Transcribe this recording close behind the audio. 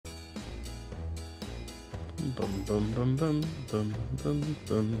Bum, bum, bum, bum, bum, bum,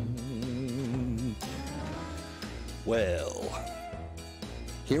 bum. Well,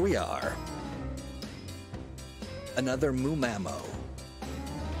 here we are. Another Mumamo.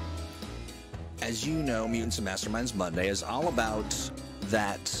 As you know, Mutants and Masterminds Monday is all about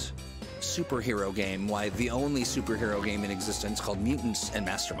that superhero game, why the only superhero game in existence called Mutants and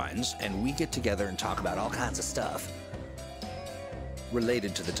Masterminds, and we get together and talk about all kinds of stuff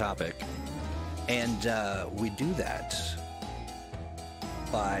related to the topic. And we do that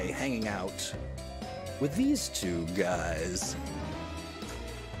by hanging out with these two guys.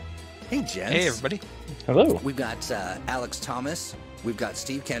 Hey, gents. Hey, everybody. Hello. We've got Alex Thomas, we've got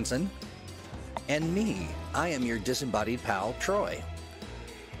Steve Kenson, and me. I am your disembodied pal, Troy.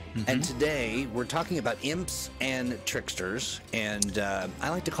 And today, we're talking about imps and tricksters, and I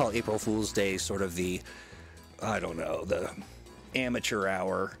like to call April Fool's Day sort of the, I don't know, the amateur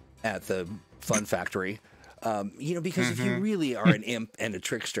hour at the Fun Factory. You know, because if you really are an imp and a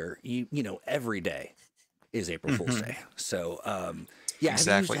trickster, you know, every day is April Fool's Day. So, yeah.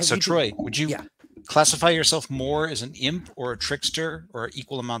 Exactly. So, Troy, would you classify yourself more as an imp or a trickster or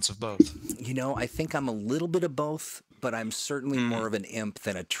equal amounts of both? You know, I think I'm a little bit of both, but I'm certainly more of an imp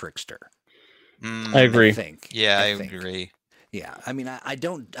than a trickster. I agree. I think. Yeah, I think. agree. Yeah, I mean, I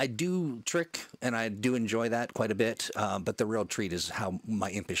do trick, and I do enjoy that quite a bit, but the real treat is how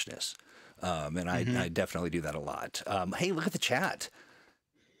my impishness. And I definitely do that a lot. Hey, look at the chat.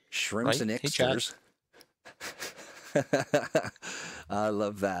 Shrimps and Ixters. I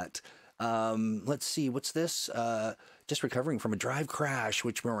love that. Let's see, what's this? Just recovering from a drive crash,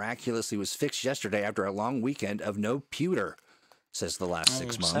 which miraculously was fixed yesterday after a long weekend of no pewter, says the last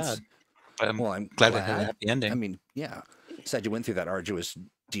 6 months. Sad. But Well, I'm glad glad. it had a happy ending. I mean, yeah. Sad you went through that arduous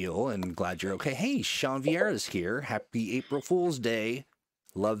deal, and glad you're okay. Hey, Sean Vieira's here. Happy April Fool's Day.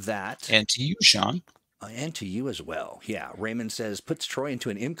 Love that. And to you, Sean. And to you as well. Yeah. Raymond says, puts Troy into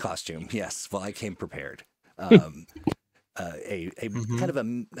an imp costume. Yes. Well, I came prepared. Kind of a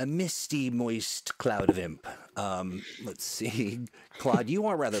misty, moist cloud of imp. Let's see. Claude, you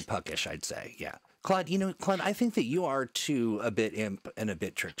are rather puckish, I'd say. Yeah. Claude, Claude, I think that you are too a bit imp and a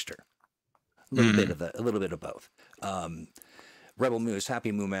bit trickster. A little bit of both. Rebel Moose,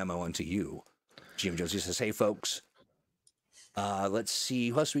 happy Mumamo unto you. Jim Josie says, hey folks. Let's see.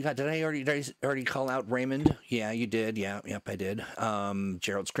 Who else we got? Did I already call out Raymond? Yeah, you did. Yeah, yep, I did.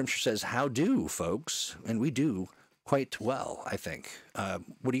 Gerald Scrimsher says, how do, folks? And we do quite well, I think.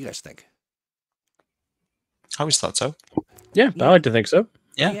 What do you guys think? I always thought so. Yeah, I like to think so.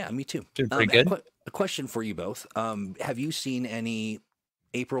 Yeah. Yeah, me too. Doing pretty good. A question for you both. Have you seen any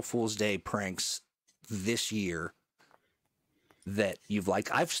April Fool's Day pranks this year that you've liked?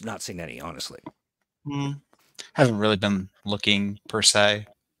 I've not seen any, honestly. Haven't really been looking per se.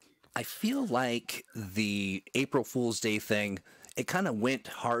 I feel like the April Fool's Day thing, it kind of went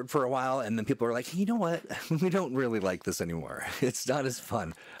hard for a while, and then people are like, hey, you know what? We don't really like this anymore. It's not as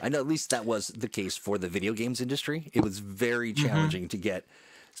fun. I know at least that was the case for the video games industry. It was very challenging to get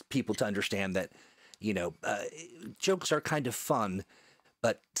people to understand that, you know, jokes are kind of fun,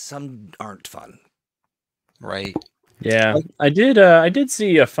 but some aren't fun. Right. Yeah, I did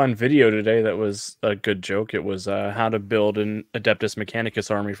see a fun video today that was a good joke. It was how to build an Adeptus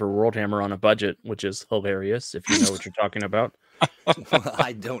Mechanicus army for Worldhammer on a budget, which is hilarious if you know what you're talking about.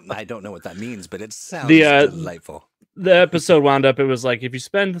 I don't know what that means, but it sounds delightful. The episode wound up, it was like, if you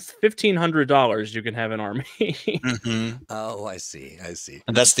spend $1,500, you can have an army. Oh, I see.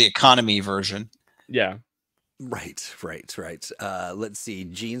 And that's the economy version. Yeah. Right. Let's see.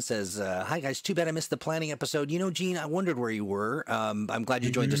 Gene says, hi, guys. Too bad I missed the planning episode. You know, Gene, I wondered where you were. I'm glad you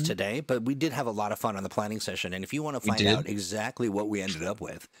joined us today, but we did have a lot of fun on the planning session. And if you want to find out exactly what we ended up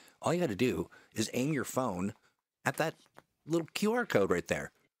with, all you got to do is aim your phone at that little QR code right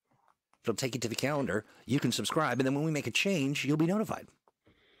there. It'll take you to the calendar. You can subscribe, and then when we make a change, you'll be notified.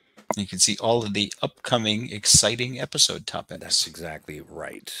 You can see all of the upcoming exciting episode topics. That's exactly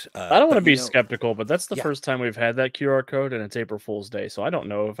right. I don't want to be skeptical, but that's the first time we've had that QR code, and it's April Fool's Day, so I don't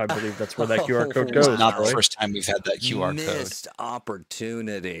know if I believe that's where that QR code goes. It's not the first time we've had that QR code. Missed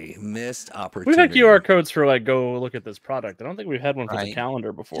opportunity. We've had QR codes for, like, go look at this product. I don't think we've had one for the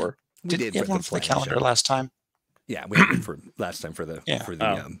calendar before. Did we have one for the calendar last time? Yeah, we had one for last time for the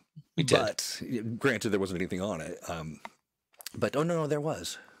we did. But granted, there wasn't anything on it. But no, there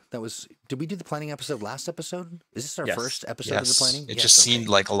was. Did we do the planning episode last episode? Is this our first episode of the planning? It just seemed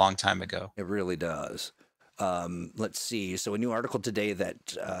like a long time ago. It really does. Let's see. So a new article today that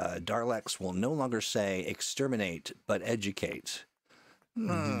Darlex will no longer say exterminate, but educate.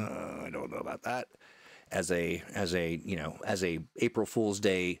 I don't know about that. As a April Fool's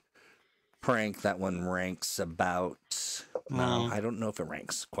Day prank. That one ranks about. No, I don't know if it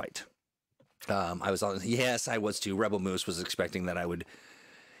ranks quite. I was on. Yes, I was too. Rebel Moose was expecting that I would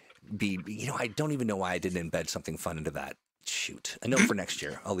be. I don't even know why I didn't embed something fun into that. Shoot, a note for next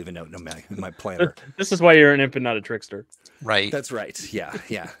year. I'll leave a note in my planner. This is why you're an imp and not a trickster. Right. That's right. Yeah.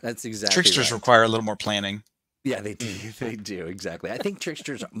 That's exactly. Tricksters right. require a little more planning. Yeah, they do. They do, exactly. I think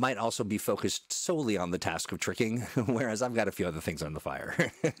tricksters might also be focused solely on the task of tricking, whereas I've got a few other things on the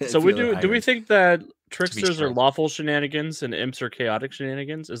fire. So do we think that tricksters are lawful shenanigans and imps are chaotic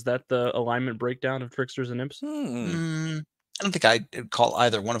shenanigans? Is that the alignment breakdown of tricksters and imps? I don't think I'd call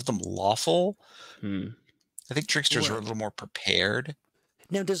either one of them lawful. I think tricksters are a little more prepared.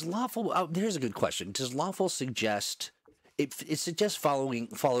 Now, does lawful? Here's a good question. Does lawful suggest? It suggests following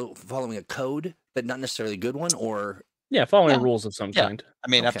a code, but not necessarily a good one, or following rules of some kind. I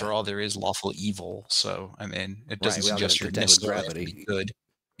mean, after all, there is lawful evil, so I mean, it doesn't suggest you're necessarily to be good.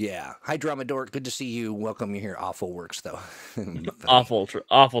 Yeah. Hi, Drama Dork. Good to see you. Welcome. You're here. Awful works, though.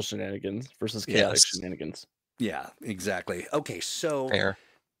 awful shenanigans versus chaotic shenanigans. Yeah, exactly. Okay, so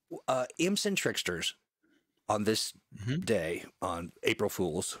imps and tricksters on this day, on April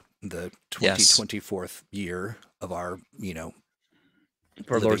Fools, the 2024th year of our,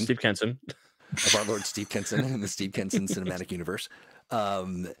 for Lord Steve Kenson. Of our Lord Steve Kenson in the Steve Kenson cinematic universe.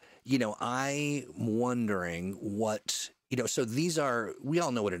 I'm wondering what, so these are, we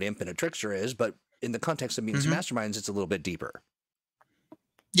all know what an imp and a trickster is, but in the context of Mutants Masterminds, it's a little bit deeper.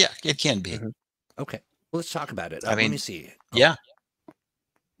 Yeah, it can be. Okay. Well, let's talk about it. I mean, let me see. Yeah.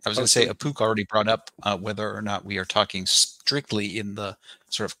 I was going to say, Apuk already brought up whether or not we are talking strictly in the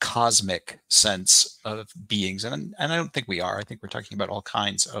sort of cosmic sense of beings. And I don't think we are. I think we're talking about all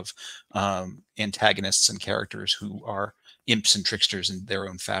kinds of antagonists and characters who are imps and tricksters in their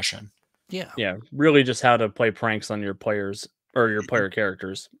own fashion. Yeah. Yeah. Really just how to play pranks on your players or your player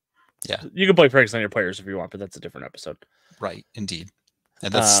characters. Yeah. You can play pranks on your players if you want, but that's a different episode. Right. Indeed.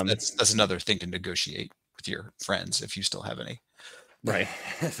 And that's another thing to negotiate with your friends if you still have any. Right.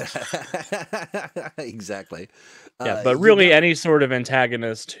 Exactly. Yeah, but really any sort of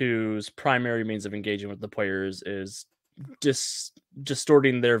antagonist whose primary means of engaging with the players is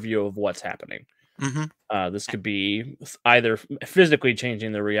distorting their view of what's happening. This could be either physically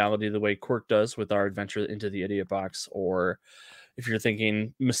changing the reality the way Quirk does with our adventure into the Idiot Box, or if you're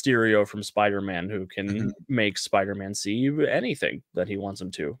thinking Mysterio from Spider-Man, who can make Spider-Man see anything that he wants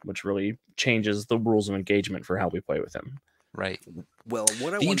him to, which really changes the rules of engagement for how we play with him. Right. Well,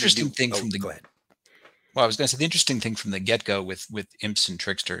 what the interesting thing from the go ahead. Well, I was going to say the interesting thing from the get-go with imps and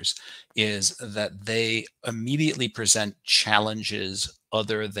tricksters is that they immediately present challenges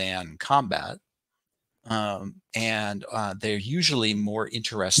other than combat, and they're usually more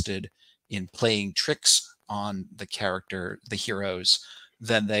interested in playing tricks on the heroes,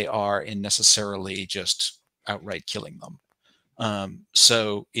 than they are in necessarily just outright killing them.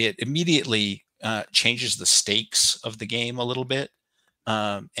 So it immediately changes the stakes of the game a little bit,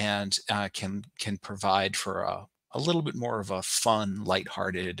 and can provide for a little bit more of a fun,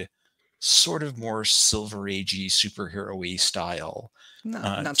 lighthearted, sort of more Silver Agey, superhero-y style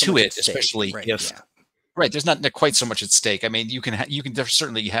not to it, especially if there's not quite so much at stake. I mean, you can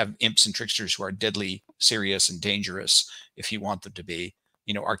certainly have imps and tricksters who are deadly serious and dangerous if you want them to be.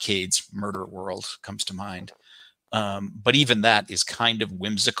 Arcade's Murder World comes to mind. But even that is kind of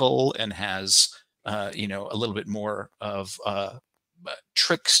whimsical and has, a little bit more of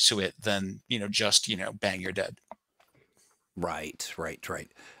tricks to it than, just, bang, you're dead. Right.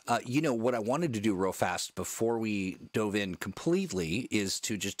 What I wanted to do real fast before we dove in completely is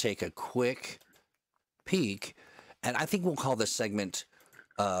to just take a quick peek, and I think we'll call this segment,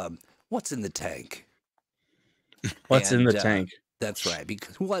 What's in the Tank? What's in the tank? That's right,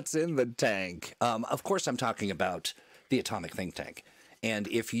 because what's in the tank? Of course, I'm talking about the Atomic Think Tank. And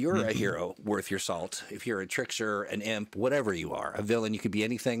if you're a hero worth your salt, if you're a trickster, an imp, whatever you are, a villain, you could be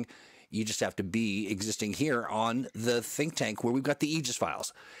anything. You just have to be existing here on the think tank where we've got the Aegis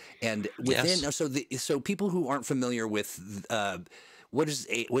files. And within, so people who aren't familiar with what does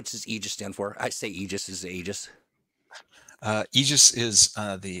Aegis stand for? I say Aegis is Aegis. Aegis is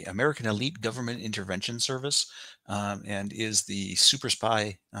the American Elite Government Intervention Service, and is the super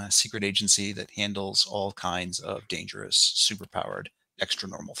spy secret agency that handles all kinds of dangerous, superpowered, extra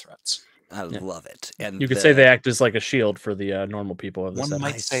normal threats. I love it. And you could say they act as like a shield for the normal people of the One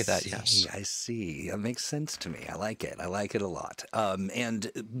might say that, yes. I see. That makes sense to me. I like it. I like it a lot. And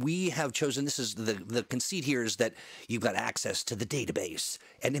we have chosen, this is the conceit here is that you've got access to the database.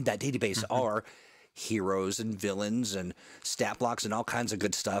 And in that database are heroes and villains and stat blocks and all kinds of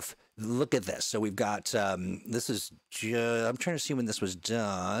good stuff look at this. So we've got this is I'm trying to see when this was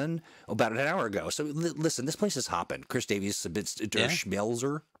done. Oh, about an hour ago. So listen, this place is hopping. Chris Davies submits Der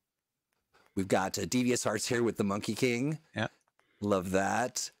Schmelzer. We've got Devious Hearts here with the Monkey King. Yeah, love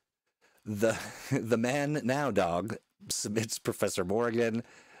that. The Man Now Dog submits Professor Morgan.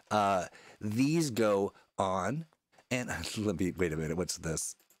 These go on, and let me wait a minute. What's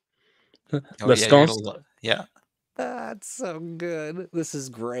this? Yeah. That's so good. This is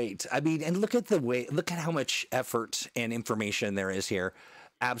great. I mean, and look at how much effort and information there is here.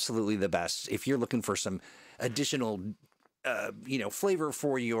 Absolutely the best. If you're looking for some additional, flavor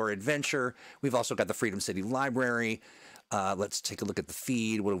for your adventure, we've also got the Freedom City Library. Let's take a look at the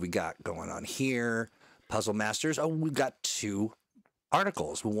feed. What do we got going on here? Puzzle Masters. Oh, we've got 2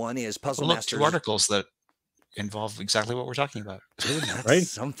 articles. One is Puzzle Masters. 2 articles that involve exactly what we're talking about. Dude, that's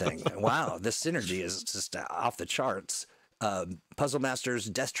something. Wow, the synergy is just off the charts. Puzzle Masters,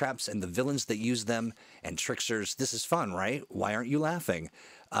 Death Traps, and the villains that use them, and Tricksters. This is fun, right? Why aren't you laughing?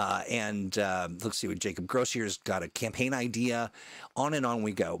 Let's see what Jacob Grossier's got a campaign idea. On and on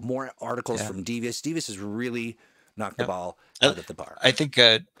we go. More articles from Devious. Devious has really knocked the ball out at the bar. I think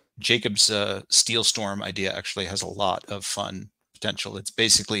Jacob's Steel Storm idea actually has a lot of fun potential. It's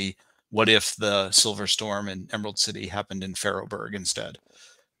basically, what if the Silver Storm in Emerald City happened in Pharaohburg instead?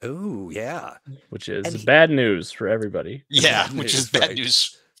 Oh, yeah. Which is bad news for everybody. Yeah, which is bad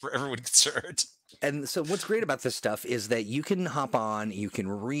news for everyone concerned. And so what's great about this stuff is that you can hop on, you can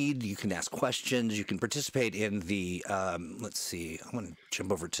read, you can ask questions, you can participate in the, let's see, I'm going to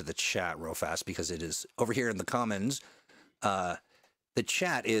jump over to the chat real fast because it is over here in the Commons. The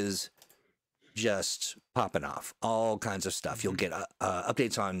chat is just popping off all kinds of stuff. You'll get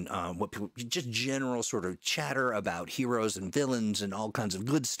updates on what people, just general sort of chatter about heroes and villains and all kinds of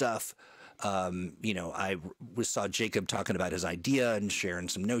good stuff. I saw Jacob talking about his idea and sharing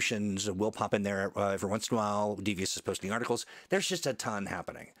some notions. We'll pop in there every once in a while. Devious is posting articles. There's just a ton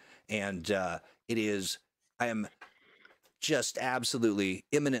happening, and I am just absolutely,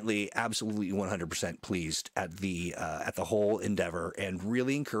 imminently, absolutely 100% pleased at the whole endeavor, and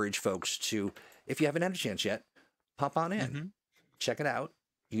really encourage folks to, if you haven't had a chance yet, pop on in, check it out.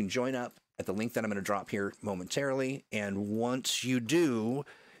 You can join up at the link that I'm going to drop here momentarily, and once you do,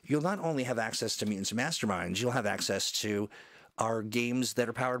 you'll not only have access to Mutants Masterminds, you'll have access to our games that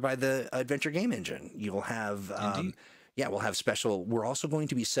are powered by the Adventure Game Engine. You'll have, we'll have special. We're also going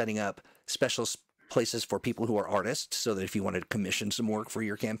to be setting up special places for people who are artists, so that if you want to commission some work for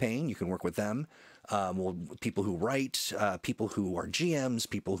your campaign, you can work with them. People who write, people who are GMs,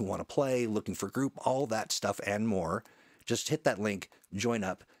 people who want to play, looking for group, all that stuff and more. Just hit that link, join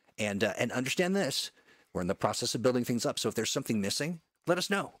up, and understand this. We're in the process of building things up, so if there's something missing, let us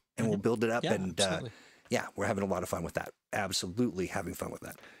know, and we'll build it up. We're having a lot of fun with that. Absolutely having fun with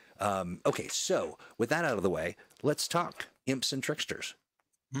that. Okay, so with that out of the way, let's talk Imps and Tricksters.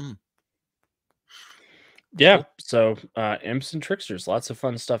 Yeah, so Imps and Tricksters, lots of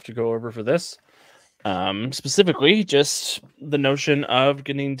fun stuff to go over for this. Specifically, just the notion of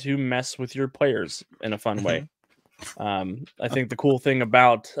getting to mess with your players in a fun way. I think the cool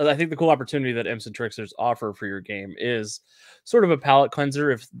opportunity that Imps and Tricksters offer for your game is sort of a palate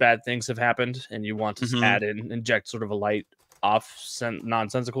cleanser if bad things have happened and you want to inject sort of a light,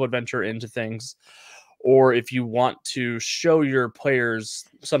 nonsensical adventure into things. Or if you want to show your players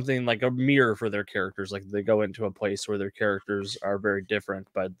something like a mirror for their characters, like they go into a place where their characters are very different,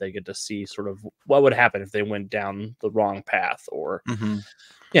 but they get to see sort of what would happen if they went down the wrong path, or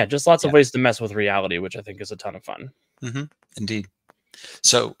just lots of ways to mess with reality, which I think is a ton of fun. Indeed.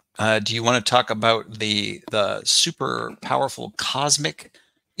 So do you want to talk about the super powerful cosmic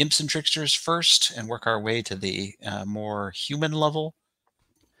Imps and Tricksters first and work our way to the more human level?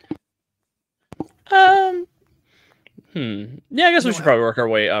 Yeah, I guess we should probably work our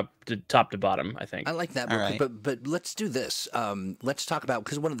way up to top to bottom, I think. I like that, but let's do this. Let's talk about,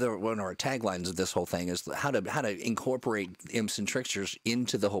 because one of our taglines of this whole thing is how to incorporate Imps and Tricksters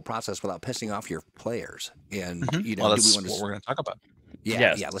into the whole process without pissing off your players. And that's what we're going to talk about.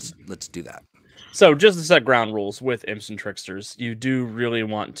 Let's do that. So just to set ground rules with Imps and Tricksters, you do really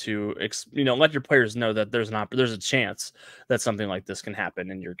want to let your players know that there's a chance that something like this can happen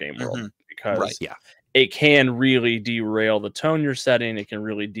in your game world, because it can really derail the tone you're setting. It can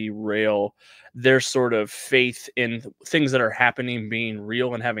really derail their sort of faith in things that are happening being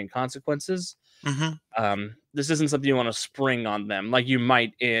real and having consequences. This isn't something you want to spring on them like you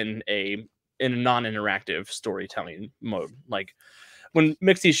might in a non-interactive storytelling mode. Like when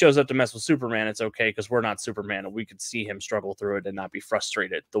Mixie shows up to mess with Superman, it's okay because we're not Superman and we could see him struggle through it and not be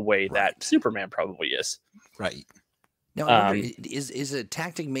frustrated the way that Superman probably is. Right. Now, I wonder, is a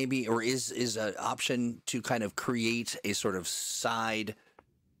tactic maybe, or is an option to kind of create a sort of side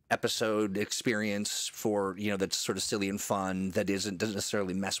episode experience for, you know, that's sort of silly and fun, that doesn't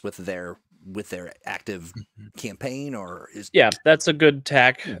necessarily mess with their active campaign, or is... Yeah, that's a good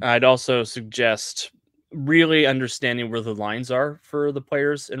tack. I'd also suggest really understanding where the lines are for the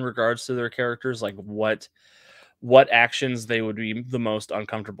players in regards to their characters, like what actions they would be the most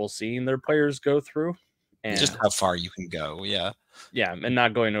uncomfortable seeing their players go through, and Just how far you can go. Yeah, and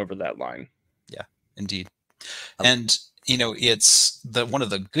not going over that line. Yeah, indeed. And you know, it's one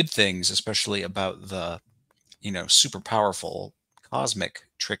of the good things, especially about the, you know, super powerful cosmic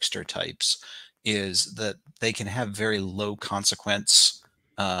trickster types, is that they can have very low consequence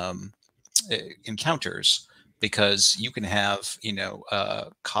encounters, because you can have, you know,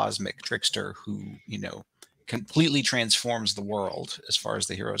 a cosmic trickster who, you know, completely transforms the world as far as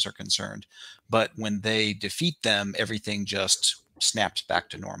the heroes are concerned, but when they defeat them, everything just snaps back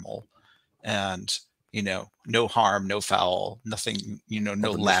to normal, and you know, no harm, no foul, nothing, you know,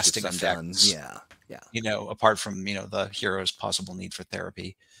 no lasting effects. Yeah. You know, apart from, you know, the hero's possible need for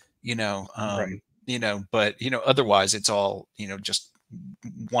therapy, you know, Right. you know, but, you know, otherwise it's all, you know, just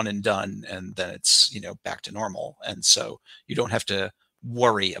one and done, and then it's, you know, back to normal. And so you don't have to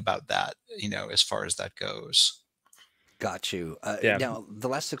worry about that, you know, as far as that goes. Got you. Yeah. Now, the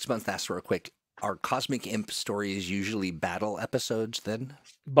last 6 months, asked real quick, are Cosmic Imp stories usually battle episodes then?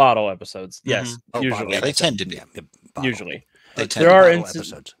 Bottle episodes, yes. Usually. Yeah, they tend to be. Usually. They tend There to are be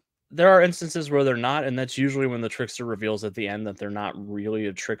episodes. There are instances where they're not, and that's usually when the trickster reveals at the end that they're not really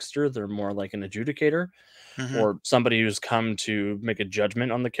a trickster. They're more like an adjudicator, or somebody who's come to make a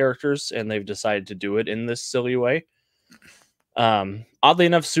judgment on the characters, and they've decided to do it in this silly way. Oddly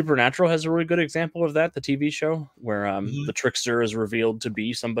enough, Supernatural has a really good example of that, the TV show, where the trickster is revealed to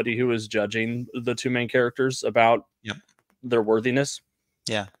be somebody who is judging the two main characters about their worthiness.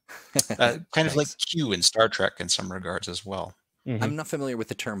 Yeah. Kind of like Q in Star Trek in some regards as well. I'm not familiar with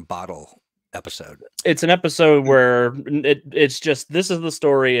the term bottle episode. It's an episode where it's just, this is the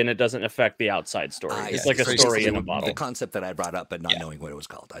story and it doesn't affect the outside story. It's like a story in a bottle. The concept that I brought up, but not knowing what it was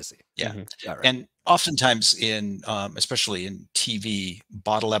called. I see. Yeah. And oftentimes in, especially in TV,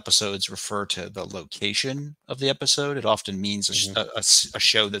 bottle episodes refer to the location of the episode. It often means a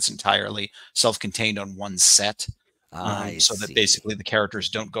show that's entirely self-contained on one set. So that basically the characters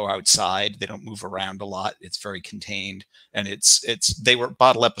don't go outside, they don't move around a lot. It's very contained, and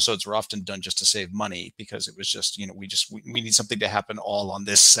bottle episodes were often done just to save money, because it was just, you know, we need something to happen all on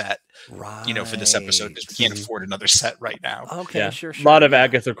this set, you know, for this episode, because we can't afford another set right now. Okay, sure. A lot of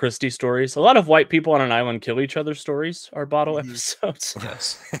Agatha Christie stories, a lot of white people on an island kill each other stories are bottle episodes.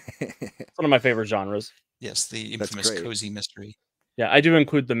 Yes. It's one of my favorite genres. Yes, the infamous cozy mystery. Yeah, I do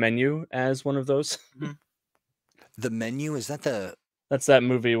include The Menu as one of those. The Menu, is that that's that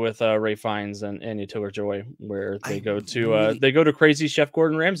movie with Ray Fiennes and Anya Taylor-Joy, where they go to crazy Chef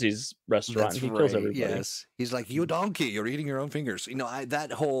Gordon Ramsay's restaurant and he kills everybody. Yes, he's like, "You donkey, you're eating your own fingers." You know,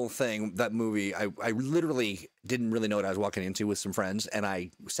 that whole thing, that movie, I literally didn't really know what I was walking into with some friends, and I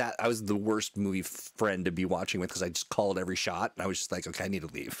was the worst movie friend to be watching with, because I just called every shot, and I was just like, okay, I need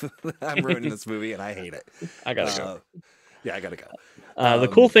to leave. I'm ruining this movie, and I hate it. I gotta go. Yeah, I gotta go. The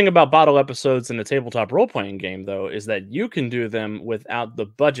cool thing about bottle episodes in a tabletop role-playing game, though, is that you can do them without the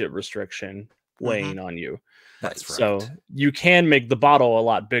budget restriction weighing on you. That's right. So you can make the bottle a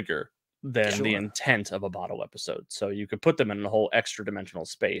lot bigger than the intent of a bottle episode. So you could put them in a whole extra dimensional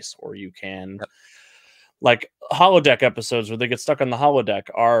space, or you can, like holodeck episodes where they get stuck on the holodeck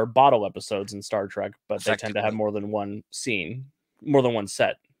are bottle episodes in Star Trek, but they tend to have more than one scene, more than one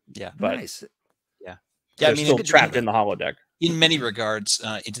set. Yeah, but nice. Yeah, I mean, still trapped in the holodeck. In many regards,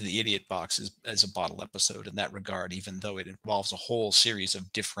 Into the Idiot Box is a bottle episode in that regard, even though it involves a whole series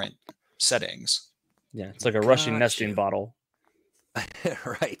of different settings. Yeah, it's like a Russian nesting bottle.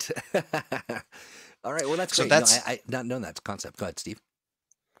 Right. All right. Well, that's great. I not known that concept. Go ahead, Steve.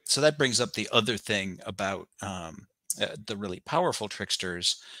 So that brings up the other thing about the really powerful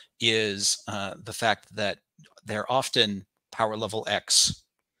tricksters is the fact that they're often power level X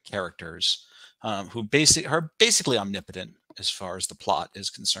characters who are basically omnipotent as far as the plot is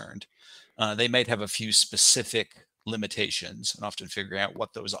concerned. They might have a few specific limitations, and often figuring out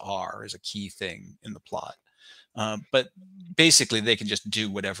what those are is a key thing in the plot. But basically, they can just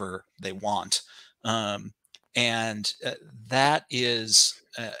do whatever they want. And that is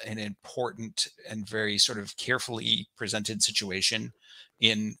an important and very sort of carefully presented situation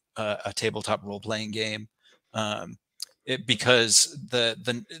in a tabletop role-playing game. Because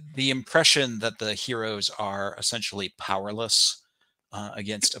the impression that the heroes are essentially powerless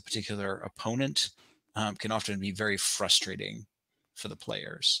against a particular opponent can often be very frustrating for the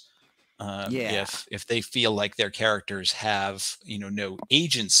players. Yeah. If they feel like their characters have, no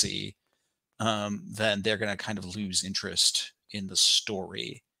agency, then they're going to kind of lose interest in the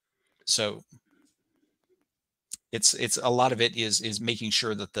story. So it's a lot of it is making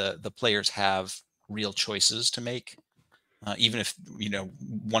sure that the players have real choices to make, even if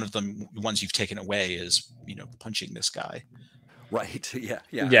one of them ones you've taken away is punching this guy. Right. Yeah.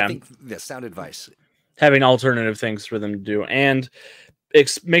 Yeah. I think sound advice. Having alternative things for them to do, and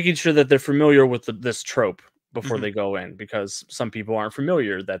making sure that they're familiar with this trope before they go in, because some people aren't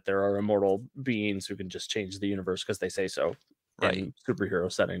familiar that there are immortal beings who can just change the universe because they say so in superhero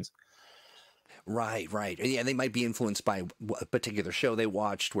settings. Right. Yeah, they might be influenced by a particular show they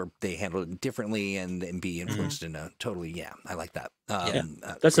watched where they handled it differently and be influenced in a totally, I like that.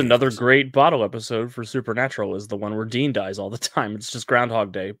 That's another great bottle episode for Supernatural, is the one where Dean dies all the time. It's just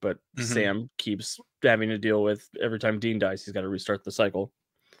Groundhog Day, but Sam keeps having to deal with every time Dean dies, he's got to restart the cycle.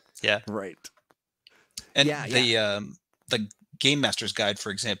 Yeah. Right. And the Game Master's Guide,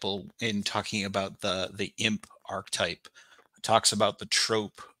 for example, in talking about the imp archetype, talks about the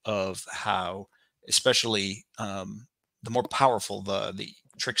trope of how, especially the more powerful the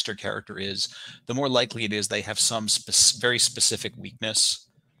trickster character is, the more likely it is they have some very specific weakness,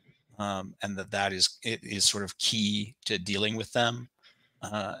 and that is sort of key to dealing with them.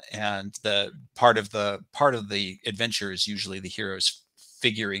 And the part of the adventure is usually the heroes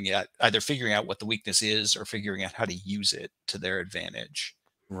either figuring out what the weakness is or figuring out how to use it to their advantage.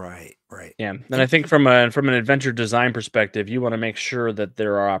 Right. Yeah, and I think from an adventure design perspective, you want to make sure that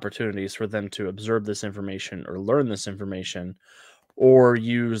there are opportunities for them to absorb this information or learn this information, or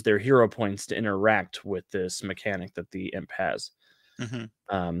use their hero points to interact with this mechanic that the imp has.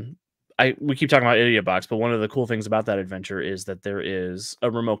 We keep talking about Idiot Box, but one of the cool things about that adventure is that there is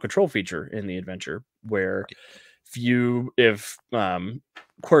a remote control feature in the adventure where if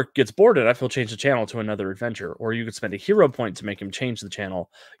Quirk gets bored enough, he'll change the channel to another adventure, or you could spend a hero point to make him change the channel.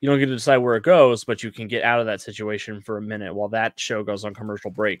 You don't get to decide where it goes, but you can get out of that situation for a minute while that show goes on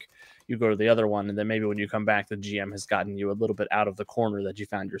commercial break. You go to the other one, and then maybe when you come back, the GM has gotten you a little bit out of the corner that you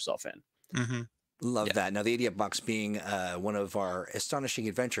found yourself in. Love that. Now, the Idiot Box being one of our astonishing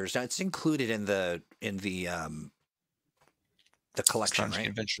adventures. Now, it's included in the collection, Astonishing right?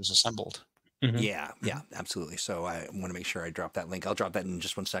 Adventures Assembled. Yeah, absolutely. So I want to make sure I drop that link. I'll drop that in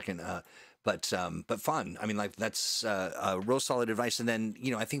just one second. But fun. I mean, like, that's real solid advice. And then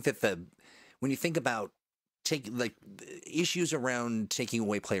I think that when you think about issues around taking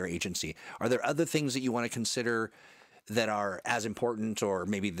away player agency, are there other things that you want to consider that are as important, or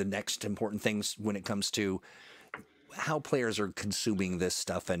maybe the next important things when it comes to how players are consuming this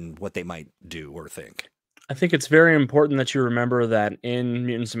stuff and what they might do or think? I think it's very important that you remember that in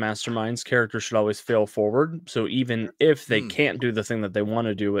Mutants Masterminds, characters should always fail forward. So even if they can't do the thing that they want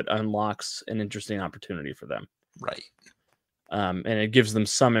to do, it unlocks an interesting opportunity for them. Right. And it gives them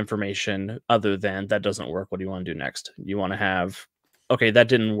some information other than that doesn't work. What do you want to do next? You want to have, okay, that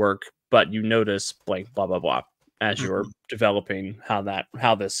didn't work, but you notice blank, blah, blah, blah, as you're developing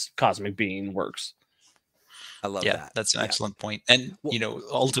how this cosmic being works. I love that. Yeah, that's an excellent point. And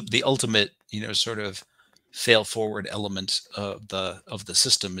the ultimate, sort of fail forward element of the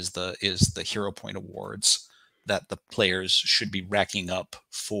system is the hero point awards that the players should be racking up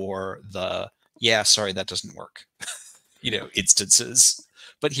for sorry, that doesn't work. Instances,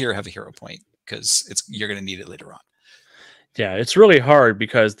 but here, have a hero point because you're going to need it later on. Yeah, it's really hard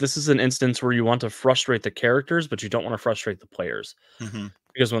because this is an instance where you want to frustrate the characters, but you don't want to frustrate the players.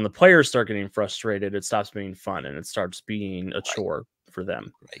 Because when the players start getting frustrated, it stops being fun and it starts being a chore for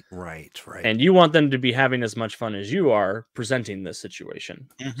them. Right. And you want them to be having as much fun as you are presenting this situation.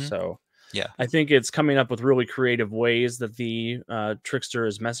 So I think it's coming up with really creative ways that the trickster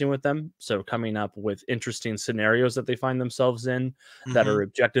is messing with them. So coming up with interesting scenarios that they find themselves in that are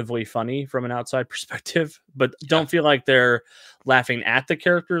objectively funny from an outside perspective, but don't feel like they're laughing at the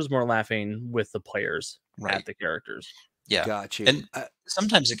characters, more laughing with the players at the characters. Yeah. Got you. And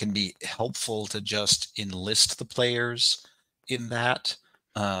sometimes it can be helpful to just enlist the players in that.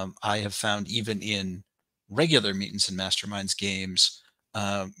 I have found even in regular Mutants and Masterminds games,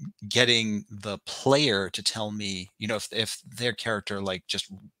 getting the player to tell me, if their character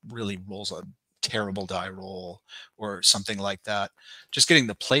just really rolls a terrible die roll or something like that, just getting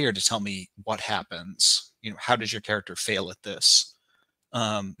the player to tell me what happens. How does your character fail at this?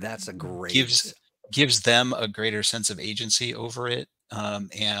 That's a great gives them a greater sense of agency over it,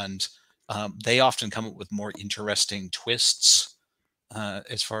 and they often come up with more interesting twists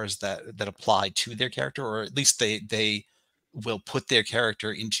as far as that apply to their character, or at least they will put their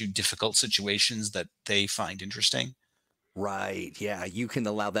character into difficult situations that they find interesting. Right. Yeah. You can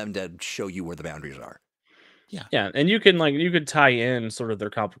allow them to show you where the boundaries are. Yeah. Yeah, and you could tie in sort of their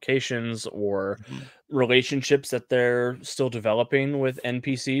complications or relationships that they're still developing with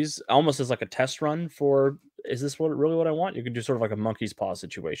NPCs, almost as like a test run for, is this really what I want? You can do sort of like a monkey's paw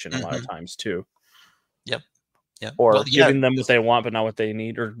situation a lot of times too. Yep. Yeah. Or Well, yeah, giving them what they want but not what they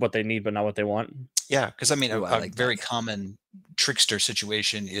need, or what they need but not what they want. yeah, because I mean, Ooh, I a like very that. common trickster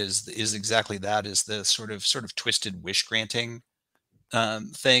situation is exactly that, is the sort of twisted wish granting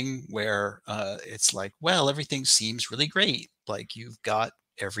thing where it's like, well, everything seems really great, like you've got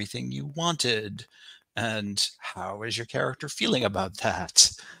everything you wanted, and how is your character feeling about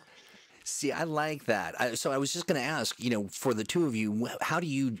that? See, I like that. So I was just going to ask, for the two of you, how do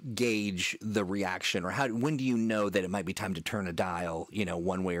you gauge the reaction, or when do you know that it might be time to turn a dial,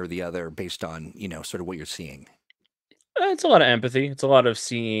 one way or the other based on, sort of what you're seeing? It's a lot of empathy. It's a lot of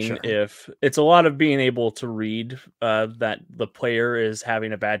seeing Sure. if it's a lot of being able to read that the player is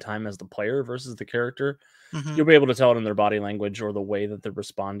having a bad time as the player versus the character. Hmm. You'll be able to tell it in their body language or the way that they're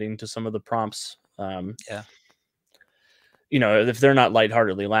responding to some of the prompts. Yeah. If they're not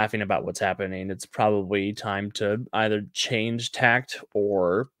lightheartedly laughing about what's happening, it's probably time to either change tact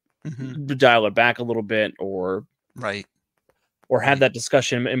or Hmm. dial it back a little bit, or Right. have Right. that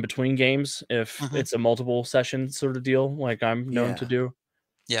discussion in between games if Hmm. it's a multiple session sort of deal, like I'm known to Yeah. do.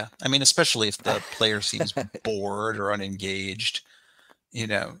 Yeah, I mean, especially if the player seems bored or unengaged, in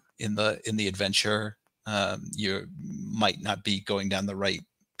the adventure, you might not be going down the right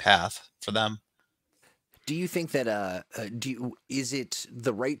path for them. Do you think that is it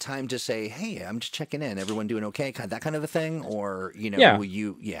the right time to say, "Hey, I'm just checking in. Everyone doing okay?" Kind of that kind of a thing, or Yeah, will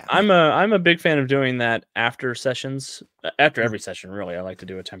you? Yeah. I'm a big fan of doing that after sessions. After Mm. every session, really, I like to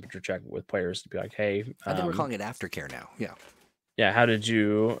do a temperature check with players to be like, "Hey, I think we're calling it aftercare now. Yeah. yeah, how did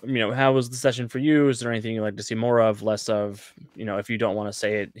how was the session for you? Is there anything you'd like to see more of, less of? If you don't want to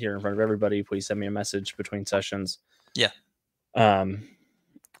say it here in front of everybody, please send me a message between sessions." Yeah. Um,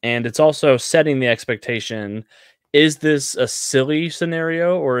 and it's also setting the expectation. Is this a silly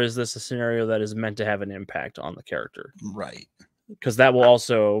scenario, or is this a scenario that is meant to have an impact on the character? Right. Because that will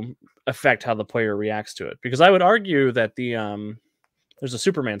also affect how the player reacts to it. Because I would argue that there's a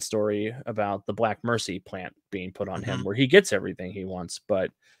Superman story about the Black Mercy plant being put on him, Hmm. where he gets everything he wants, but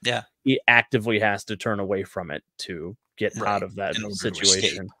Yeah. he actively has to turn away from it to get out Right. of that In order to escape.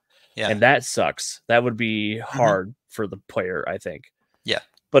 situation. Yeah. And that sucks. That would be Hmm. hard for the player, I think. Yeah.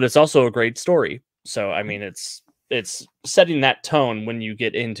 But it's also a great story. So I mean, it's setting that tone when you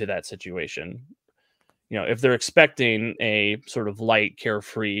get into that situation. If they're expecting a sort of light,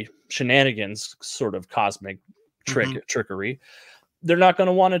 carefree shenanigans, sort of cosmic Hmm. trickery, they're not going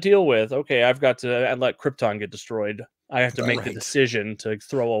to want to deal with, okay, I've got to let Krypton get destroyed. I have to make the Right. decision to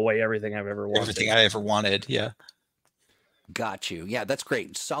throw away everything I've ever wanted. Everything I ever wanted. Yeah. Got you. Yeah, that's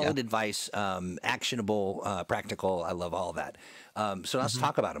great. Solid advice. Actionable, practical. I love all of that. So let's Hmm.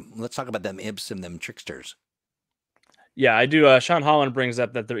 talk about them. Let's talk about them imps and them tricksters. Yeah, I do. Sean Holland brings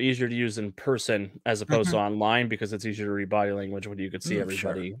up that they're easier to use in person as opposed Hmm. to online, because it's easier to read body language when you could see Sure.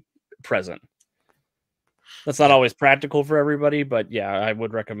 everybody present. That's not Yeah. always practical for everybody, but yeah, I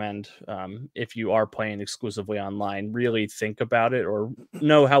would recommend, if you are playing exclusively online, really think about it, or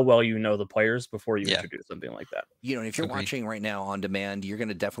know how well you know the players before you Yeah. introduce something like that. If you're Agreed. watching right now on demand, you're going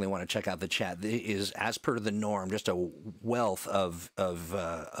to definitely want to check out the chat. It is, as per the norm, just a wealth of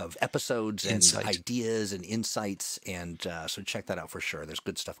episodes and Insight. ideas and insights, and so check that out for sure. There's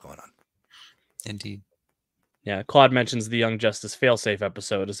good stuff going on. Indeed. Yeah, Claude mentions the Young Justice failsafe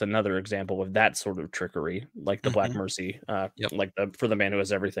episode as another example of that sort of trickery, like the Black Hmm. Mercy, Yep. like the For the Man Who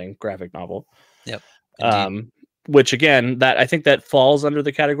Has Everything graphic novel. Yep. Indeed. Which again, that I think that falls under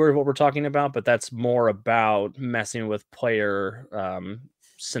the category of what we're talking about, but that's more about messing with player,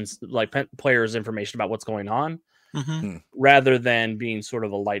 since like players' information about what's going on, Hmm. rather than being sort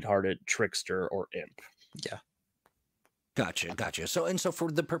of a lighthearted trickster or imp. Yeah. Gotcha. So for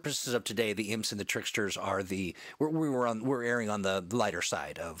the purposes of today, the imps and the tricksters are we're airing on the lighter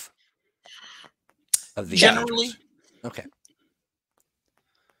side of the Generally. encounters. Okay.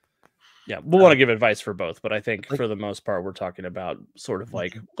 Yeah, we'll want to give advice for both, but I think Like- for the most part, we're talking about sort of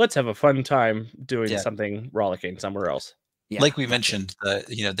like, let's have a fun time doing Yeah. something rollicking somewhere else. Yeah, Like we gotcha. mentioned,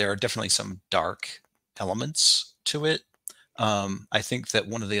 there are definitely some dark elements to it. I think that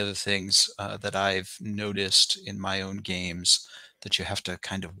one of the other things that I've noticed in my own games that you have to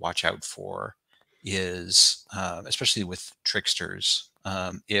kind of watch out for is, especially with tricksters,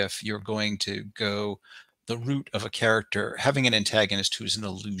 if you're going to go the root of a character, having an antagonist who's an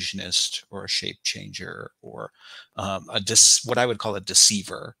illusionist or a shape changer or what I would call a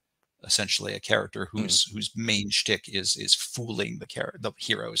deceiver, essentially a character whose main shtick is fooling the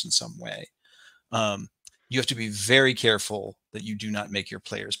heroes in some way. You have to be very careful that you do not make your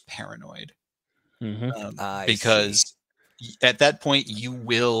players paranoid, because at that point you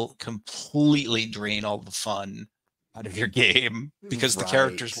will completely drain all the fun out of your game, because the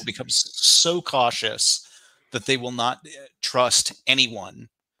characters will become so cautious that they will not trust anyone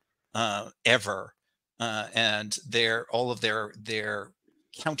ever, and all of their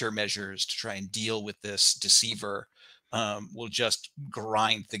countermeasures to try and deal with this deceiver will just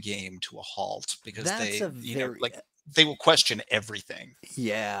grind the game to a halt, because they will question everything.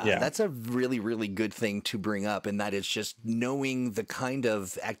 Yeah, that's a really, really good thing to bring up, and that is just knowing the kind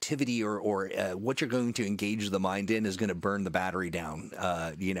of activity or what you're going to engage the mind in is going to burn the battery down,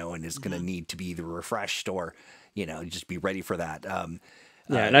 and is going to need to be either refreshed or, just be ready for that.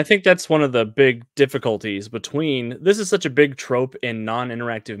 And I think that's one of the big difficulties between, this is such a big trope in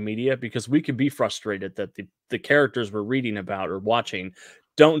non-interactive media, because we can be frustrated that the characters we're reading about or watching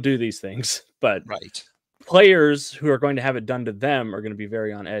don't do these things, but players who are going to have it done to them are going to be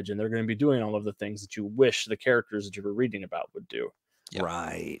very on edge, and they're going to be doing all of the things that you wish the characters that you were reading about would do.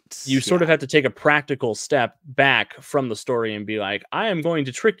 Right. You sort of have to take a practical step back from the story and be like, I am going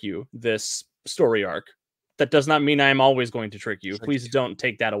to trick you this story arc. That does not mean I am always going to trick you. Please don't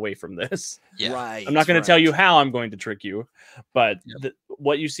take that away from this. I'm not going to tell you how I'm going to trick you, but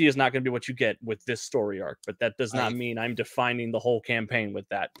what you see is not going to be what you get with this story arc. But that does not mean I'm defining the whole campaign with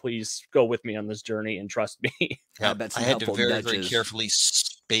that. Please go with me on this journey and trust me. I had to very, very carefully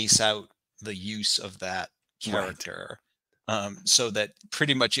space out the use of that character, so that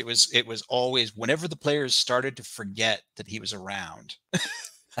pretty much it was always, whenever the players started to forget that he was around,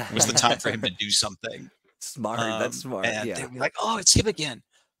 was the time for him to do something. Smart. That's smart. And they'd be like, "Oh, it's him again."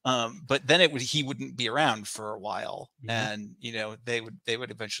 But then he wouldn't be around for a while, and they would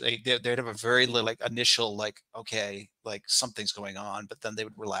eventually they'd have a very initial okay, something's going on, but then they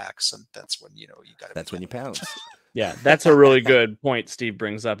would relax, and that's when you got to. That's when you pounce. Yeah, that's a really good point Steve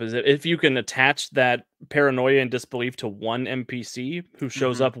brings up, is that if you can attach that paranoia and disbelief to one NPC who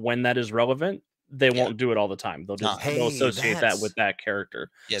shows up when that is relevant, they won't do it all the time. They'll just they'll associate that with that character.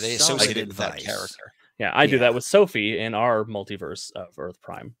 Yeah, they associate it with that character. Yeah, I do that with Sophie in our multiverse of Earth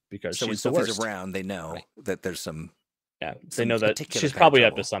Prime, because she's when Sophie's around, they know that there's some. Yeah, they know that she's probably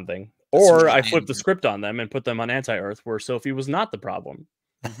up to something. Or I flip the script on them and put them on anti-Earth, where Sophie was not the problem.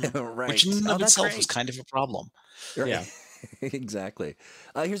 Which in and of itself is kind of a problem. Yeah, exactly.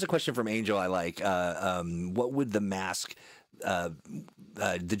 Here's a question from Angel. I like. What would the mask, the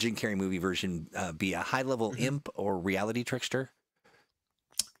Jim Carrey movie version, be? A high-level imp or reality trickster?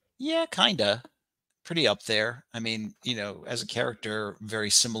 Yeah, kinda. Pretty up there. I mean, as a character,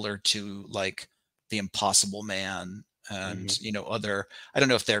 very similar to the Impossible Man and other. I don't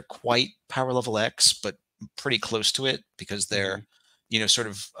know if they're quite power level X, but pretty close to it, because they're sort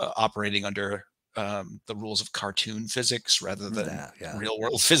of operating under the rules of cartoon physics rather than real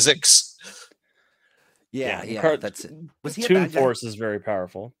world physics. Yeah. That's it. Toon Force is very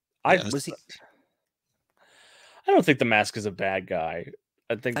powerful. I don't think the mask is a bad guy.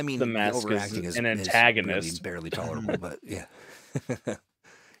 I think the mask is an antagonist. Really barely tolerable, but yeah.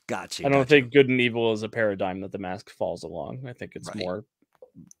 Gotcha. I don't think good and evil is a paradigm that the mask falls along. I think it's more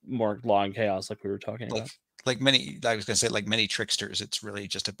law and chaos, like we were talking about. I was gonna say, many tricksters, it's really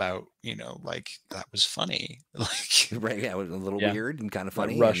just about, that was funny. Right, yeah, it was a little weird and kind of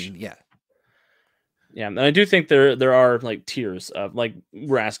funny. Rush. And, Yeah, and I do think there are tiers of,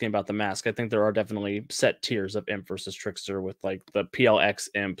 we're asking about the mask. I think there are definitely set tiers of imp versus trickster, with the PLX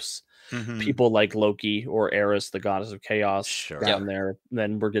imps, people like Loki or Eris, the goddess of chaos, down there.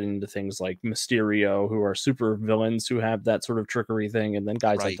 Then we're getting into things like Mysterio, who are super villains who have that sort of trickery thing, and then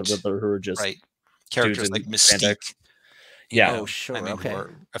guys like the Riddler, who are just characters like Mystique. Yeah, who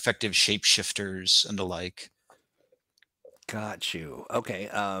are effective shapeshifters and the like. Got you. Okay.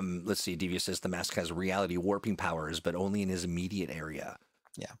 Let's see. Devious says the mask has reality warping powers, but only in his immediate area.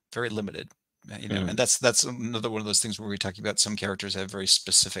 Yeah, very limited. And that's another one of those things where we're talking about some characters have very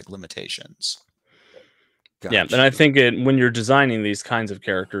specific limitations. Gotcha. Yeah, and I think when you're designing these kinds of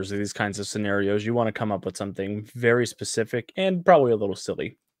characters or these kinds of scenarios, you want to come up with something very specific and probably a little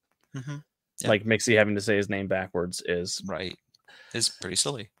silly. Like Mixie having to say his name backwards is pretty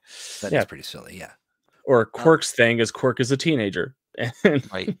silly. That is pretty silly. Yeah. Or Quirk's thing is Quirk is a teenager, and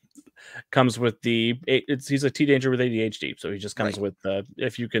comes with he's a teenager with ADHD, so he just comes with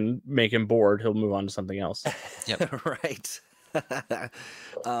if you can make him bored, he'll move on to something else. Right.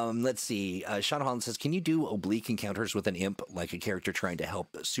 Let's see. Sean Holland says, can you do oblique encounters with an imp, like a character trying to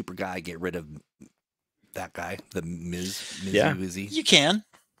help Super Guy get rid of that guy, the Mizzy Yeah. Wizzy? You can.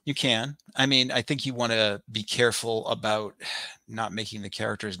 You can. I mean, I think you want to be careful about not making the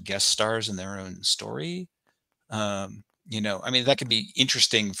characters guest stars in their own story. You know, I mean, that could be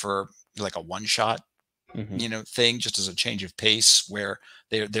interesting for like a one-shot, you know, thing, just as a change of pace, where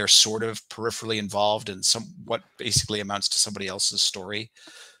they're sort of peripherally involved in what basically amounts to somebody else's story.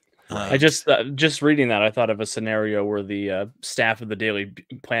 I just reading that, I thought of a scenario where the staff of the Daily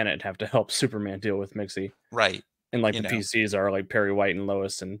Planet have to help Superman deal with Mixie. Right. And like the PCs are like Perry White and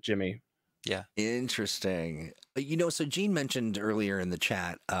Lois and Jimmy. Yeah. Interesting. You know, so Gene mentioned earlier in the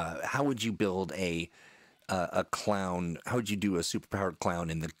chat, how would you build a clown? How would you do a superpowered clown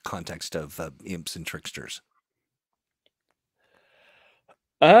in the context of imps and tricksters?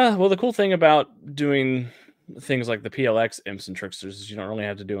 Well, the cool thing about doing things like the PLX imps and tricksters is you don't really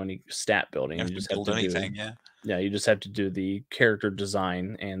have to do any stat building. You just have to build anything, yeah, you just have to do the character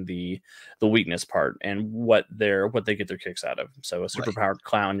design and the weakness part and what they get their kicks out of. So a superpowered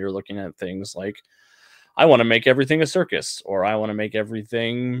clown, you're looking at things like, I want to make everything a circus, or I want to make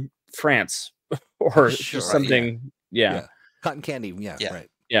everything France, or just something. Yeah. Cotton candy. Yeah. Right.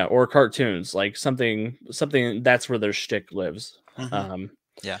 Yeah, or cartoons, like something that's where their shtick lives.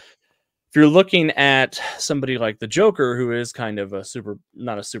 Yeah. If you're looking at somebody like the Joker, who is kind of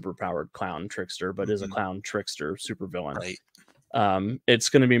not a super powered clown trickster, but is a clown trickster supervillain. Right. It's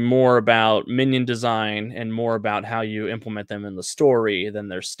going to be more about minion design and more about how you implement them in the story than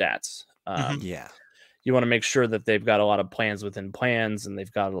their stats. You want to make sure that they've got a lot of plans within plans, and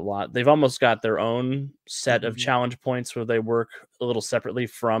they've almost got their own set of challenge points where they work a little separately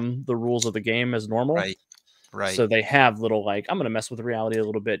from the rules of the game as normal. Right. So they have little, like, I'm going to mess with reality a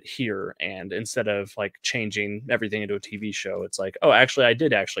little bit here. And instead of like changing everything into a TV show, it's like, oh, actually, I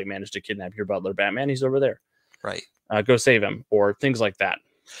did actually manage to kidnap your butler, Batman. He's over there. Right. Go save him, or things like that.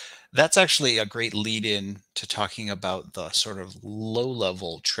 That's actually a great lead in to talking about the sort of low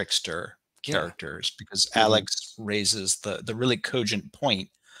level trickster characters, because Alex raises the really cogent point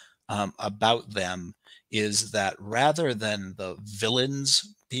about them, is that rather than the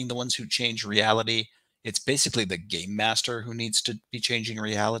villains being the ones who change reality, it's basically the game master who needs to be changing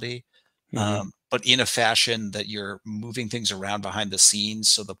reality, but in a fashion that you're moving things around behind the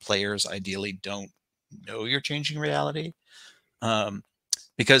scenes, so the players ideally don't know you're changing reality.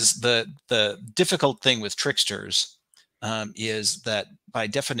 Because the difficult thing with tricksters is that by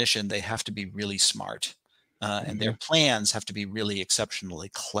definition they have to be really smart, and their plans have to be really exceptionally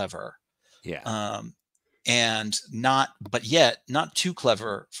clever. And but yet not too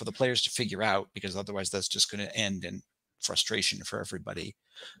clever for the players to figure out, because otherwise that's just going to end in frustration for everybody.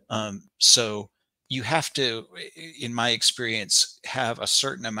 So you have to, in my experience, have a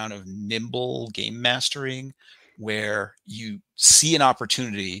certain amount of nimble game mastering, where you see an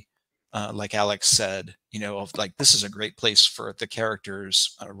opportunity, like Alex said, you know, of like, this is a great place for the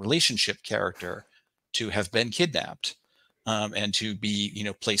character's relationship character to have been kidnapped. And to be, you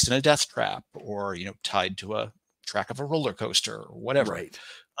know, placed in a death trap, or, you know, tied to a track of a roller coaster or whatever.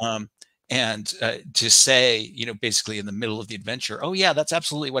 And to say, you know, basically in the middle of the adventure, oh yeah, that's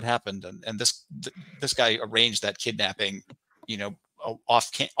absolutely what happened, and this guy arranged that kidnapping, you know,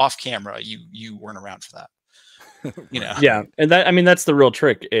 off camera. You weren't around for that. You know. Yeah, and that's the real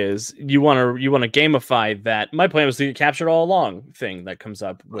trick, is you want to gamify that. My plan was to get captured all along thing that comes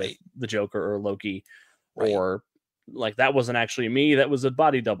up with the Joker or Loki, or like, that wasn't actually me, that was a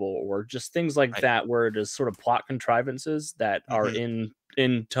body double, or just things like that, where it is sort of plot contrivances that are in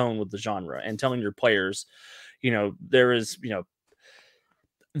tone with the genre, and telling your players, you know, there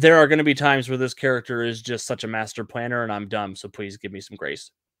are going to be times where this character is just such a master planner and I'm dumb, so please give me some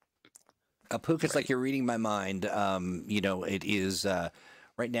grace. Pook, it's like you're reading my mind. You know, it is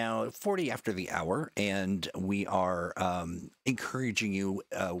right now 40 after the hour, and we are encouraging you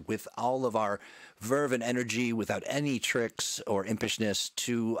with all of our verve and energy, without any tricks or impishness,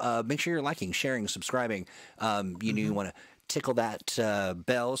 to make sure you're liking, sharing, subscribing. You know, you want to tickle that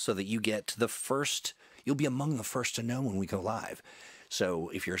bell so that you get you'll be among the first to know when we go live. So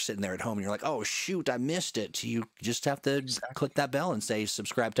if you're sitting there at home and you're like, oh, shoot, I missed it, you just have to click that bell and say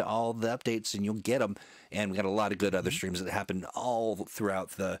subscribe to all the updates, and you'll get them. And we got a lot of good other streams that happen all throughout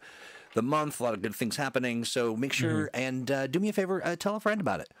the month, a lot of good things happening. So make sure and do me a favor, tell a friend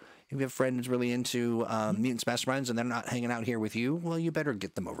about it. If you have a friend who's really into Mutants Masterminds and they're not hanging out here with you, well, you better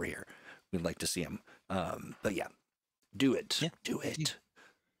get them over here. We'd like to see them. But yeah, do it. Yeah. Do it.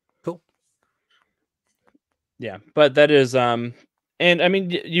 Cool. Yeah, but that is... And I mean,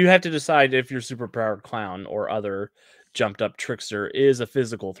 you have to decide if you're superpowered clown or other jumped up trickster is a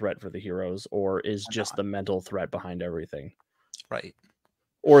physical threat for the heroes, or is just not. the mental threat behind everything. Right.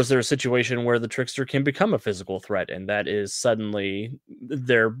 Or is there a situation where the trickster can become a physical threat, and that is suddenly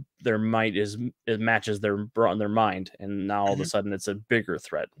their might it matches their mind, and now all of a sudden it's a bigger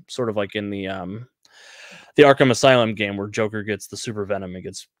threat, sort of like in the Arkham Asylum game where Joker gets the super venom and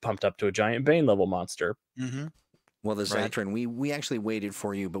gets pumped up to a giant Bane level monster. Well, the Zatran, we actually waited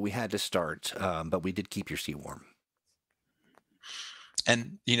for you, but we had to start. But we did keep your seat warm.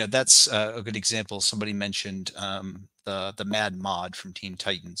 And that's a good example. Somebody mentioned the Mad Mod from Teen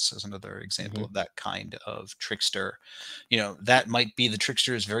Titans as another example of that kind of trickster. That might be the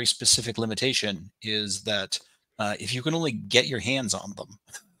trickster's very specific limitation, is that if you can only get your hands on them,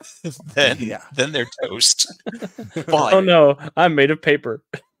 then they're toast. But, oh no, I'm made of paper.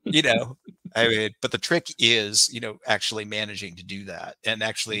 I mean, but the trick is, actually managing to do that, and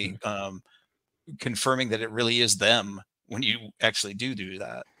actually confirming that it really is them when you actually do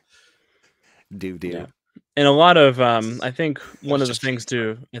that. Yeah. And a lot of I think one of the things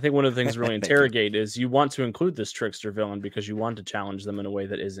to really interrogate is you want to include this trickster villain because you want to challenge them in a way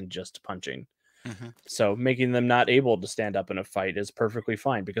that isn't just punching. So making them not able to stand up in a fight is perfectly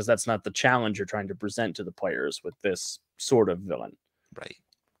fine, because that's not the challenge you're trying to present to the players with this sort of villain. Right.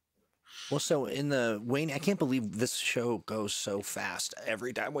 Well, so in the Wayne, I can't believe this show goes so fast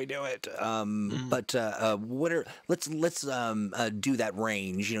every time we do it. But let's do that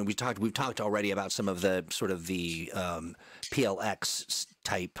range. We've talked already about some of the sort of the PLX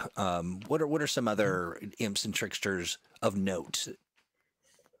type. What are some other imps and tricksters of note?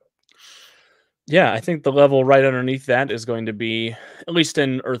 Yeah, I think the level right underneath that is going to be, at least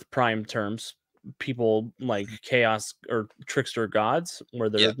in Earth Prime terms, people like Chaos or Trickster Gods, where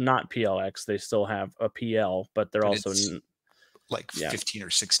they're not PLX, they still have a PL, but they're also like 15 or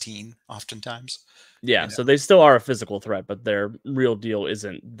 16 oftentimes. Yeah, so they still are a physical threat, but their real deal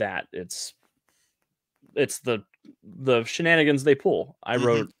isn't that. It's the shenanigans they pull. I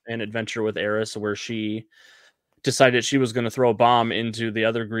wrote an adventure with Eris where she decided she was going to throw a bomb into the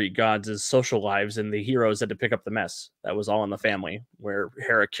other Greek gods' social lives, and the heroes had to pick up the mess. That was all in the family, where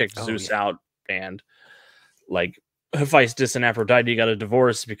Hera kicked Zeus out, and like Hephaestus and Aphrodite got a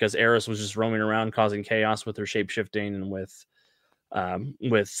divorce because Eris was just roaming around causing chaos with her shape-shifting and with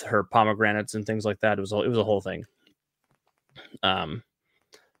her pomegranates and things like that. It was a whole thing.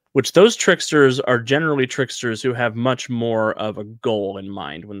 Which those tricksters are generally tricksters who have much more of a goal in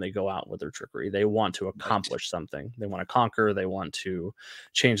mind when they go out with their trickery. They want to accomplish something. They want to conquer. They want to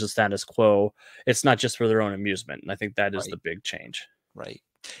change the status quo. It's not just for their own amusement. And I think that is the big change. Right.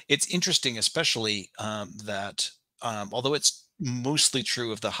 It's interesting, especially that although it's mostly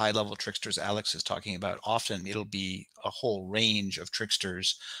true of the high-level tricksters Alex is talking about, often it'll be a whole range of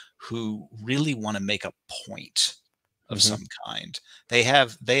tricksters who really want to make a point of some kind. They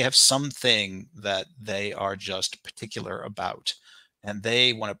have something that they are just particular about, and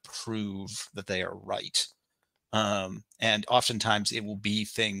they want to prove that they are right. And oftentimes it will be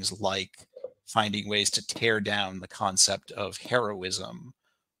things like finding ways to tear down the concept of heroism,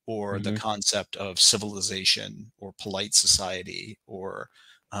 or the concept of civilization or polite society, or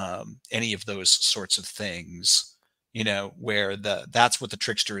any of those sorts of things, where that's what the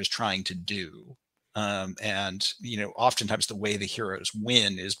trickster is trying to do. And oftentimes the way the heroes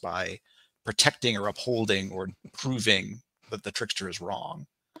win is by protecting or upholding or proving that the trickster is wrong.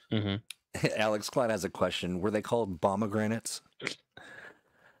 Alex Klein has a question. Were they called pomegranates?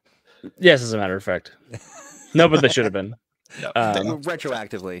 Yes, as a matter of fact. No, but they should have been.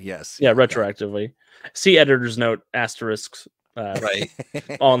 Retroactively, yes. Yeah, retroactively. See editor's note, asterisks, right.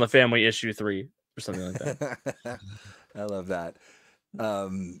 All in the Family issue 3 or something like that. I love that.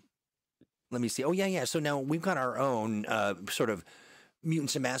 Let me see. Oh, yeah. So now we've got our own sort of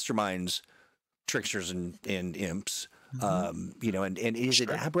Mutants and Masterminds tricksters and imps. And is it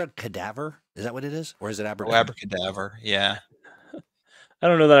Abracadaver? Is that what it is? Or is it Abracadaver? Abracadaver, yeah. I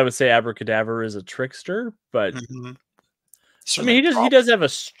don't know that I would say Abracadaver is a trickster, but I mean, he does have a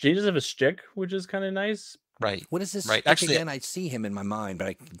shtick, which is kind of nice. Right. What is this? Right. Actually, again, I see him in my mind, but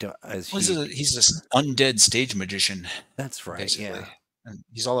I don't. He's this undead stage magician. That's right. Basically. Yeah. And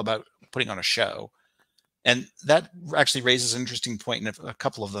he's all about putting on a show. And that actually raises an interesting point in a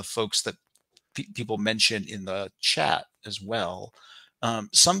couple of the folks that people mention in the chat as well.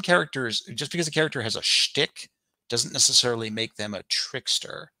 Some characters, just because a character has a shtick, doesn't necessarily make them a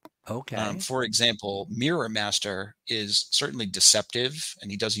trickster. Okay. For example, Mirror Master is certainly deceptive, and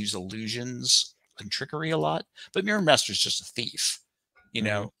he does use illusions and trickery a lot. But Mirror Master is just a thief.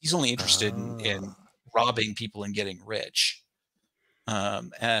 He's only interested in robbing people and getting rich.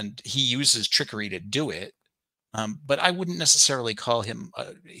 And he uses trickery to do it, But I wouldn't necessarily call him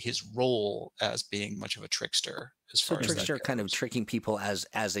his role as being much of a trickster. As So far as that trickster kind of goes. tricking people as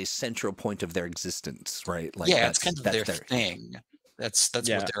a central point of their existence, right? Like Yeah, it's kind of their their thing. That's what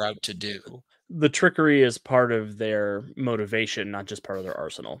Yeah. they're out to do. The trickery is part of their motivation, not just part of their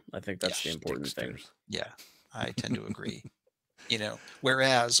arsenal. I think that's the Yeah, important thing. tricksters. Yeah, I tend to agree.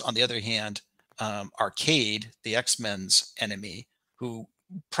 Whereas on the other hand, Arcade, the X-Men's enemy, who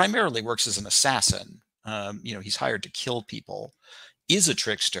primarily works as an assassin, he's hired to kill people, is a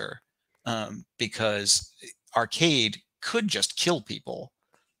trickster, because Arcade could just kill people.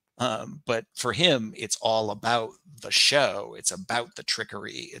 But for him, it's all about the show. It's about the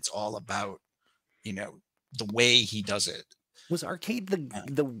trickery. It's all about, the way he does it. Was Arcade the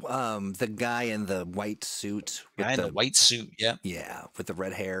guy in the white suit with Guy in the white suit, yeah. Yeah, with the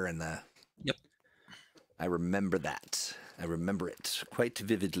red hair and the... Yep. I remember that. I remember it quite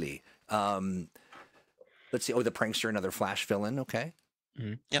vividly. Let's see. Oh, the prankster, another Flash villain. Okay.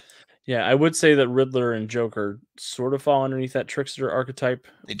 Mm-hmm. Yep. Yeah, I would say that Riddler and Joker sort of fall underneath that trickster archetype.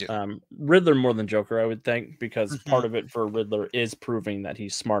 They do. Riddler more than Joker, I would think, because part of it for Riddler is proving that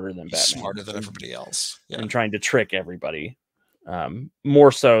he's smarter than Batman. Smarter than everybody else. Yeah. And trying to trick everybody.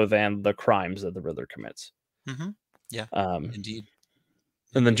 More so than the crimes that the Riddler commits. Yeah, indeed.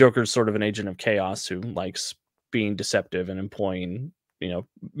 And then Joker's sort of an agent of chaos who likes being deceptive and employing,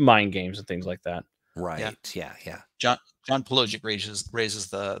 mind games and things like that. Right. Yeah. John Pologic raises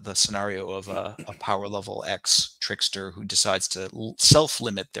the scenario of a power level X trickster who decides to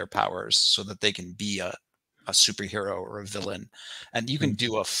self-limit their powers so that they can be a superhero or a villain, and you can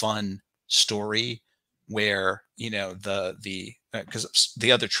do a fun story where because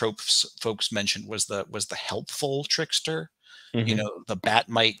the other tropes folks mentioned was the helpful trickster. The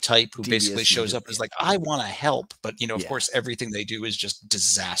Batmite type who basically shows up as like, I want to help, but of course everything they do is just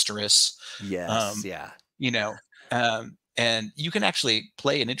disastrous. Yes. And you can actually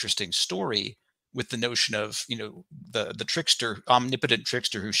play an interesting story with the notion of the trickster, omnipotent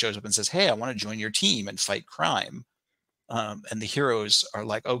trickster who shows up and says, hey, I want to join your team and fight crime, and the heroes are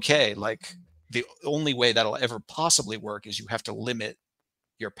like, okay, like the only way that'll ever possibly work is you have to limit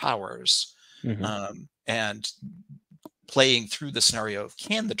your powers. And playing through the scenario of,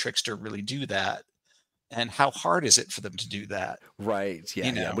 can the trickster really do that? And how hard is it for them to do that? Right.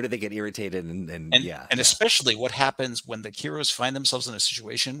 Yeah. When do they get irritated? And especially what happens when the heroes find themselves in a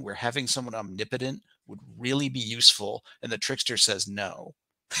situation where having someone omnipotent would really be useful, and the trickster says no.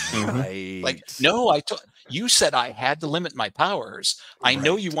 Right. Like, no, you said I had to limit my powers. I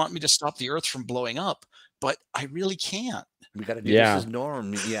know you want me to stop the Earth from blowing up, but I really can't. We got to do this as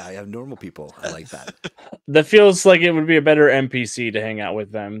norm. Yeah, I have normal people. I like that. That feels like it would be a better NPC to hang out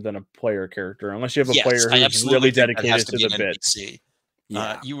with them than a player character, unless you have a player who's really dedicated to the bit. NPC.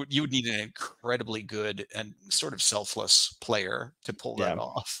 You would need an incredibly good and sort of selfless player to pull that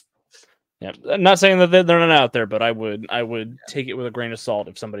off. Yeah, I'm not saying that they're not out there, but I would take it with a grain of salt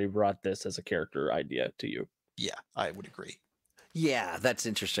if somebody brought this as a character idea to you. Yeah, I would agree. Yeah, that's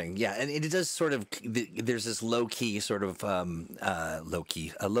interesting. Yeah, and it does sort of, there's this low-key sort of,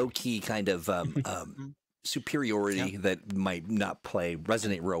 low-key kind of superiority that might not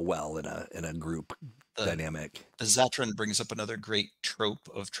resonate real well in a group dynamic. The Zatran brings up another great trope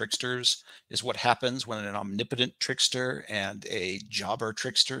of tricksters, is what happens when an omnipotent trickster and a jobber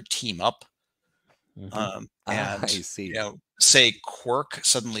trickster team up. I see. Say Quirk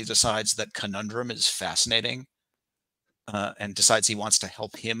suddenly decides that Conundrum is fascinating. And decides he wants to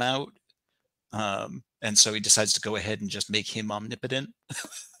help him out. And so he decides to go ahead and just make him omnipotent.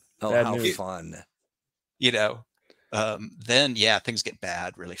 Oh, how fun. Then, things get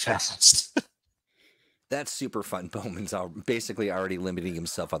bad really fast. That's super fun. Bowman's basically already limiting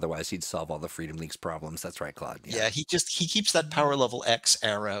himself. Otherwise, he'd solve all the Freedom League's problems. That's right, Claude. Yeah, he keeps that power level X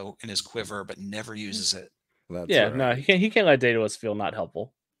arrow in his quiver, but never uses it. No, he can't let Daedalus feel not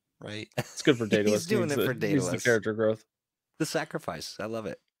helpful. Right. It's good for Daedalus. He's doing it for Daedalus. The character growth. The sacrifice. I love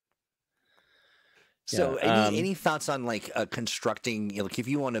it. So, any thoughts on constructing? If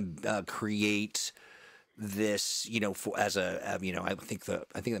you want to create this, as a, I think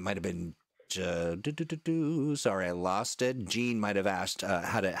that might have been. Sorry, I lost it. Gene might have asked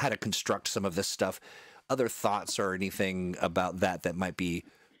how to construct some of this stuff. Other thoughts or anything about that might be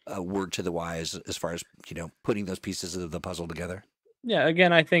a word to the wise as far as putting those pieces of the puzzle together. Yeah,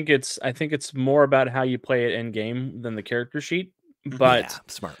 again, I think it's more about how you play it in game than the character sheet. But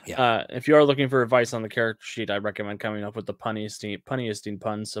smart. If you are looking for advice on the character sheet, I recommend coming up with the punniest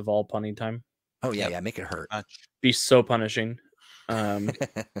puns of all punning time. Oh yeah, make it hurt. Be so punishing.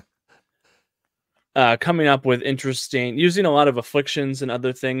 coming up with interesting, using a lot of afflictions and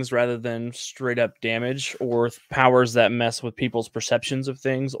other things rather than straight up damage or powers that mess with people's perceptions of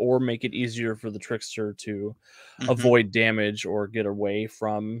things or make it easier for the trickster to avoid damage or get away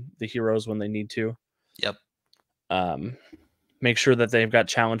from the heroes when they need to. Yep. Make sure that they've got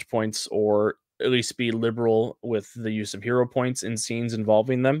challenge points or at least be liberal with the use of hero points in scenes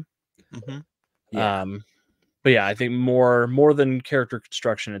involving them. Yeah. But yeah, I think more than character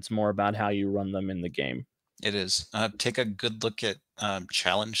construction, it's more about how you run them in the game. It is. Take a good look at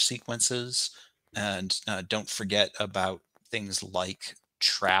challenge sequences, and don't forget about things like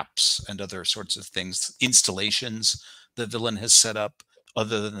traps and other sorts of things, installations the villain has set up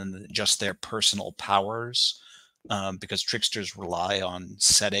other than just their personal powers, because tricksters rely on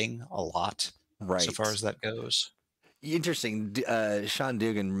setting a lot, so far as that goes. Interesting. Sean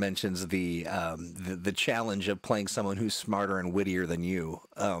Dugan mentions the challenge of playing someone who's smarter and wittier than you.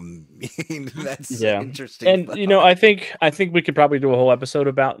 That's interesting. And you know, I think we could probably do a whole episode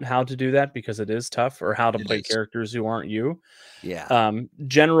about how to do that because it is tough, or how to play characters who aren't you. Yeah.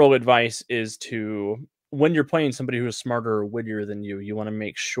 General advice is to, when you're playing somebody who is smarter or wittier than you want to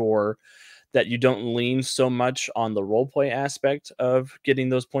make sure that you don't lean so much on the roleplay aspect of getting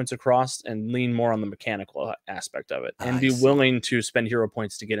those points across and lean more on the mechanical aspect of it, and be willing to spend hero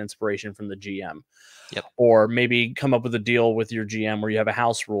points to get inspiration from the GM. Yep. Or maybe come up with a deal with your GM where you have a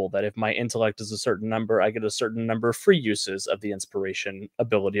house rule that if my intellect is a certain number, I get a certain number of free uses of the inspiration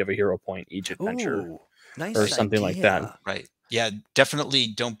ability of a hero point each adventure. Ooh, nice or something like that. Right. Yeah, definitely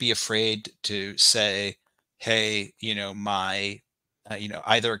don't be afraid to say, hey, you know, my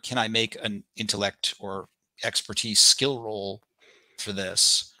either can I make an intellect or expertise skill roll for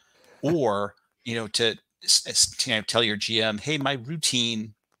this, or to tell your GM, hey, my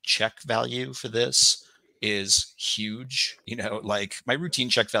routine check value for this is huge. Like my routine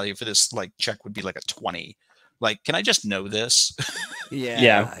check value for this check would be like a 20. Like, can I just know this?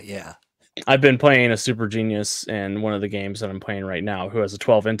 Yeah. I've been playing a super genius in one of the games that I'm playing right now who has a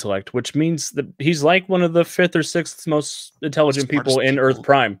 12 intellect, which means that he's like one of the 5th or 6th most intelligent people in Earth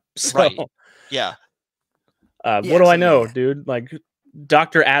Prime. So, right. Yeah. What do I know, dude? Like,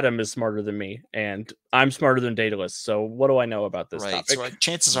 Dr. Adam is smarter than me, and I'm smarter than Daedalus. So what do I know about this topic? So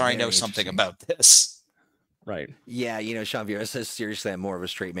chances are I know something about this. Right. Yeah, Sean Vieira says, seriously, I'm more of a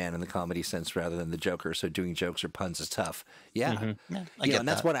straight man in the comedy sense rather than the joker, so doing jokes or puns is tough. Yeah. Yeah, and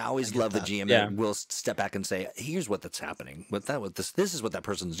that's what I always love, the GM that will step back and say, here's that's happening. This is what that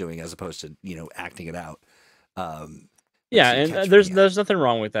person's doing, as opposed to, acting it out. And there's nothing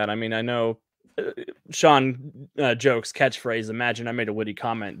wrong with that. I mean, I know Sean jokes catchphrase, imagine I made a witty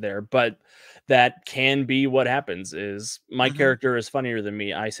comment there, but that can be what happens is my character is funnier than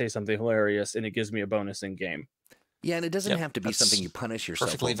me. I say something hilarious and it gives me a bonus in game. Yeah, and it doesn't have to be something you punish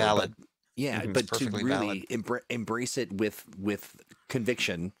yourself perfectly over, valid. But to really embrace it with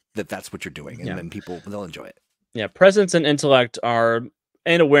conviction that that's what you're doing, and then they'll enjoy it. Yeah, presence and intellect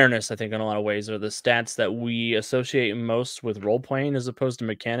and awareness, I think, in a lot of ways, are the stats that we associate most with role playing as opposed to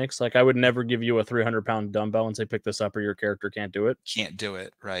mechanics. Like, I would never give you a 300-pound dumbbell and say, pick this up or your character can't do it. Can't do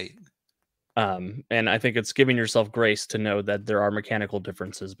it, right. And I think it's giving yourself grace to know that there are mechanical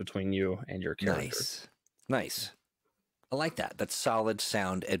differences between you and your character. Nice. I like that. That's solid,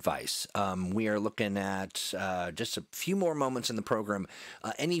 sound advice. We are looking at just a few more moments in the program.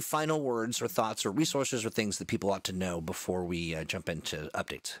 Any final words or thoughts or resources or things that people ought to know before we jump into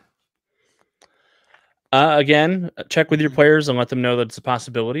updates? Again, check with your players and let them know that it's a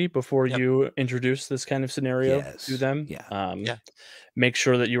possibility before you introduce this kind of scenario to them. Make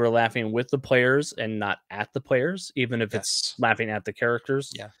sure that you are laughing with the players and not at the players, even if it's laughing at the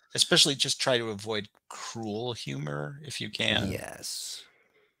characters. Yeah, especially just try to avoid cruel humor if you can. Yes.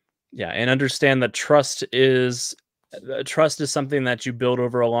 Yeah, and understand that trust is something that you build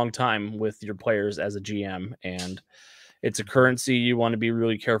over a long time with your players as a GM, and it's a currency you want to be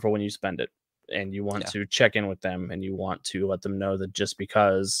really careful when you spend it, and you want to check in with them, and you want to let them know that just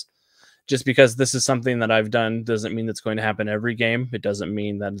because this is something that I've done doesn't mean it's going to happen every game. It doesn't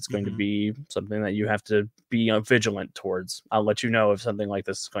mean that it's going to be something that you have to be vigilant towards. I'll let you know if something like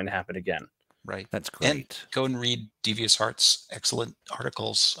this is going to happen again. Right. That's great. And go and read Devious Heart's excellent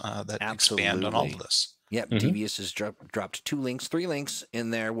articles that expand on all of this. Yep. Devious has dropped 3 links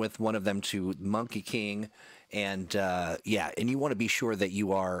in there, with one of them to Monkey King. And and you want to be sure that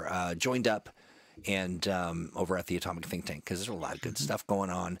you are joined up and over at the Atomic Think Tank, because there's a lot of good stuff going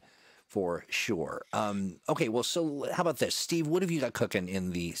on. For sure. Okay, well, so how about this? Steve, what have you got cooking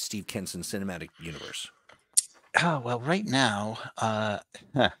in the Steve Kenson cinematic universe? Oh, well, right now,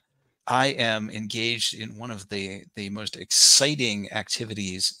 I am engaged in one of the most exciting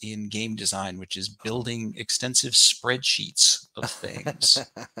activities in game design, which is building extensive spreadsheets of things.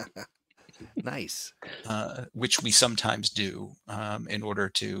 Nice. Which we sometimes do in order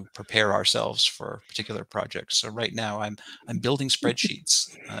to prepare ourselves for particular projects. So right now I'm building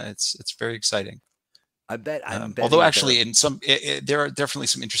spreadsheets. It's very exciting. I bet. Although actually, in some there are definitely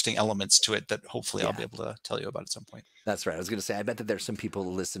some interesting elements to it that hopefully I'll be able to tell you about at some point. That's right. I was going to say, I bet that there's some people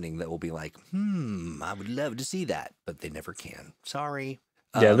listening that will be like, I would love to see that, but they never can. Sorry.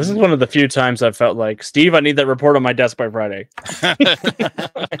 Yeah, this is one of the few times I've felt like, Steve, I need that report on my desk by Friday.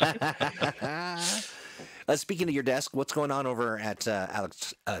 Speaking of your desk, what's going on over at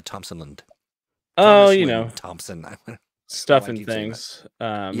Alex Thompsonland? Oh, you know, Thompson. stuff and things.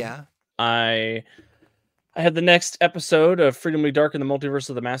 Yeah. I had the next episode of Freedomly Dark in the Multiverse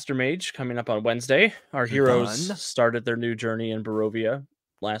of the Master Mage coming up on Wednesday. Our heroes started their new journey in Barovia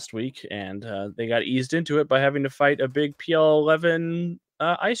last week, and they got eased into it by having to fight a big PL-11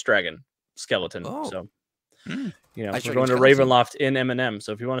 ice dragon skeleton. So, you know, we're going to Ravenloft in M&M.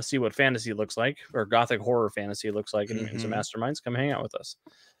 So if you want to see what fantasy looks like, or gothic horror fantasy looks like in Mutants Masterminds, come hang out with us.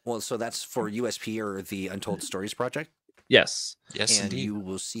 Well, so that's for USP, or the Untold Stories project? Yes. Yes, and indeed. you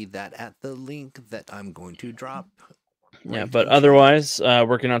will see that at the link that I'm going to drop. Yeah, but otherwise,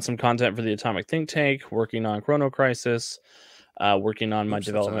 working on some content for the Atomic Think Tank, working on Chrono Crisis, working on my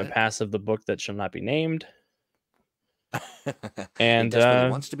development pass of the book that shall not be named. And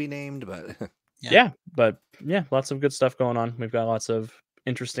wants to be named, but yeah, lots of good stuff going on. We've got lots of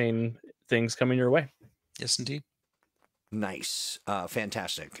interesting things coming your way. Yes, indeed. Nice.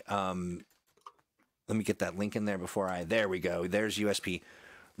 Fantastic. Let me get that link in there there we go. There's USP.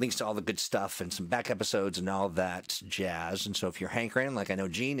 Links to all the good stuff and some back episodes and all that jazz. And so if you're hankering, like I know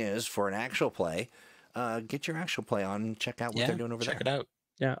Gene is, for an actual play, get your actual play on and check out what they're doing over there. Check it out.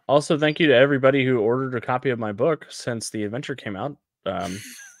 Yeah. Also, thank you to everybody who ordered a copy of my book since the adventure came out. Are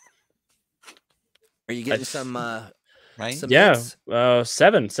you getting some right? Some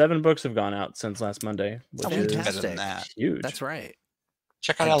 7 books have gone out since last Monday, which is better than that. Huge. That's right.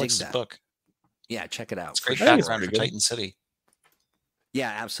 Check out Alex's book. Yeah, check it out. It's great background for Titan City. Yeah,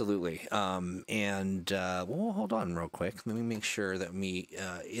 absolutely. Well, hold on real quick. Let me make sure that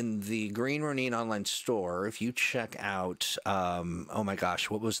in the Green Ronin online store, if you check out, oh my gosh,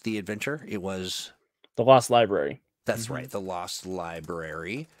 what was the adventure? It was The Lost Library. That's right, The Lost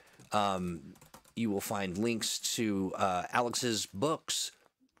Library. You will find links to Alex's books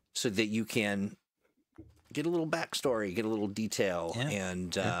so that you can get a little backstory, get a little detail,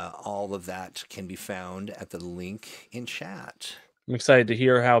 and all of that can be found at the link in chat. I'm excited to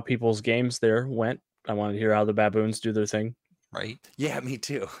hear how people's games there went. I want to hear how the baboons do their thing. Right. Yeah, me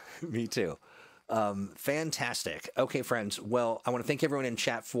too. Me too. Fantastic. Okay, friends. Well, I want to thank everyone in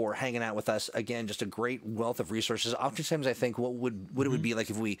chat for hanging out with us. Again, just a great wealth of resources. Oftentimes, I think what it would be like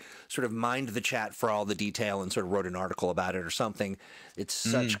if we sort of mined the chat for all the detail and sort of wrote an article about it or something. It's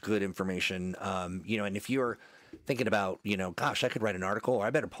such good information. You know, and if you're thinking about, you know, gosh, I could write an article, or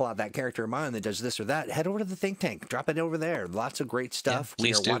I better pull out that character of mine that does this or that, head over to the think tank, drop it over there. Lots of great stuff.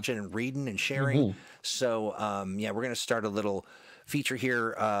 We are watching and reading and sharing. So, yeah, we're going to start a little feature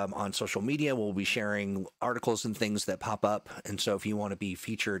here on social media. We'll be sharing articles and things that pop up. And so if you want to be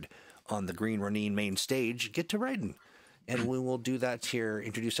featured on the Green Ronin main stage, get to writing. And we will do that here,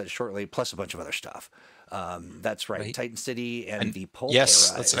 introduce that shortly, plus a bunch of other stuff. That's right. Titan City and the Pulp Era.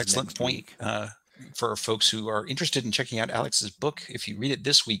 That's an excellent point. For folks who are interested in checking out Alex's book, if you read it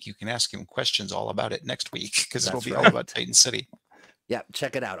this week, you can ask him questions all about it next week, because it'll be all about Titan City. Yeah,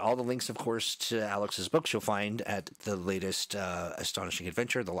 check it out. All the links, of course, to Alex's books you'll find at the latest astonishing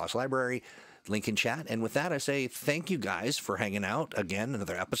adventure, The Lost Library, link in chat. And with that, I say thank you guys for hanging out. Again,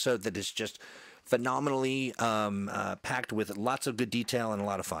 another episode that is just phenomenally packed with lots of good detail and a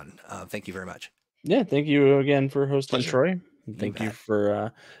lot of fun. Thank you very much. Yeah, thank you again for hosting, Troy. Thank you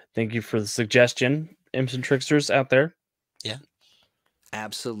for the suggestion, Imps and Tricksters out there. Yeah.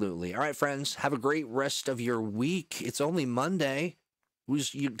 Absolutely. All right, friends, have a great rest of your week. It's only Monday.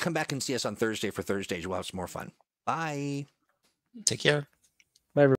 You come back and see us on Thursday for Thursdays. We'll have some more fun. Bye. Take care.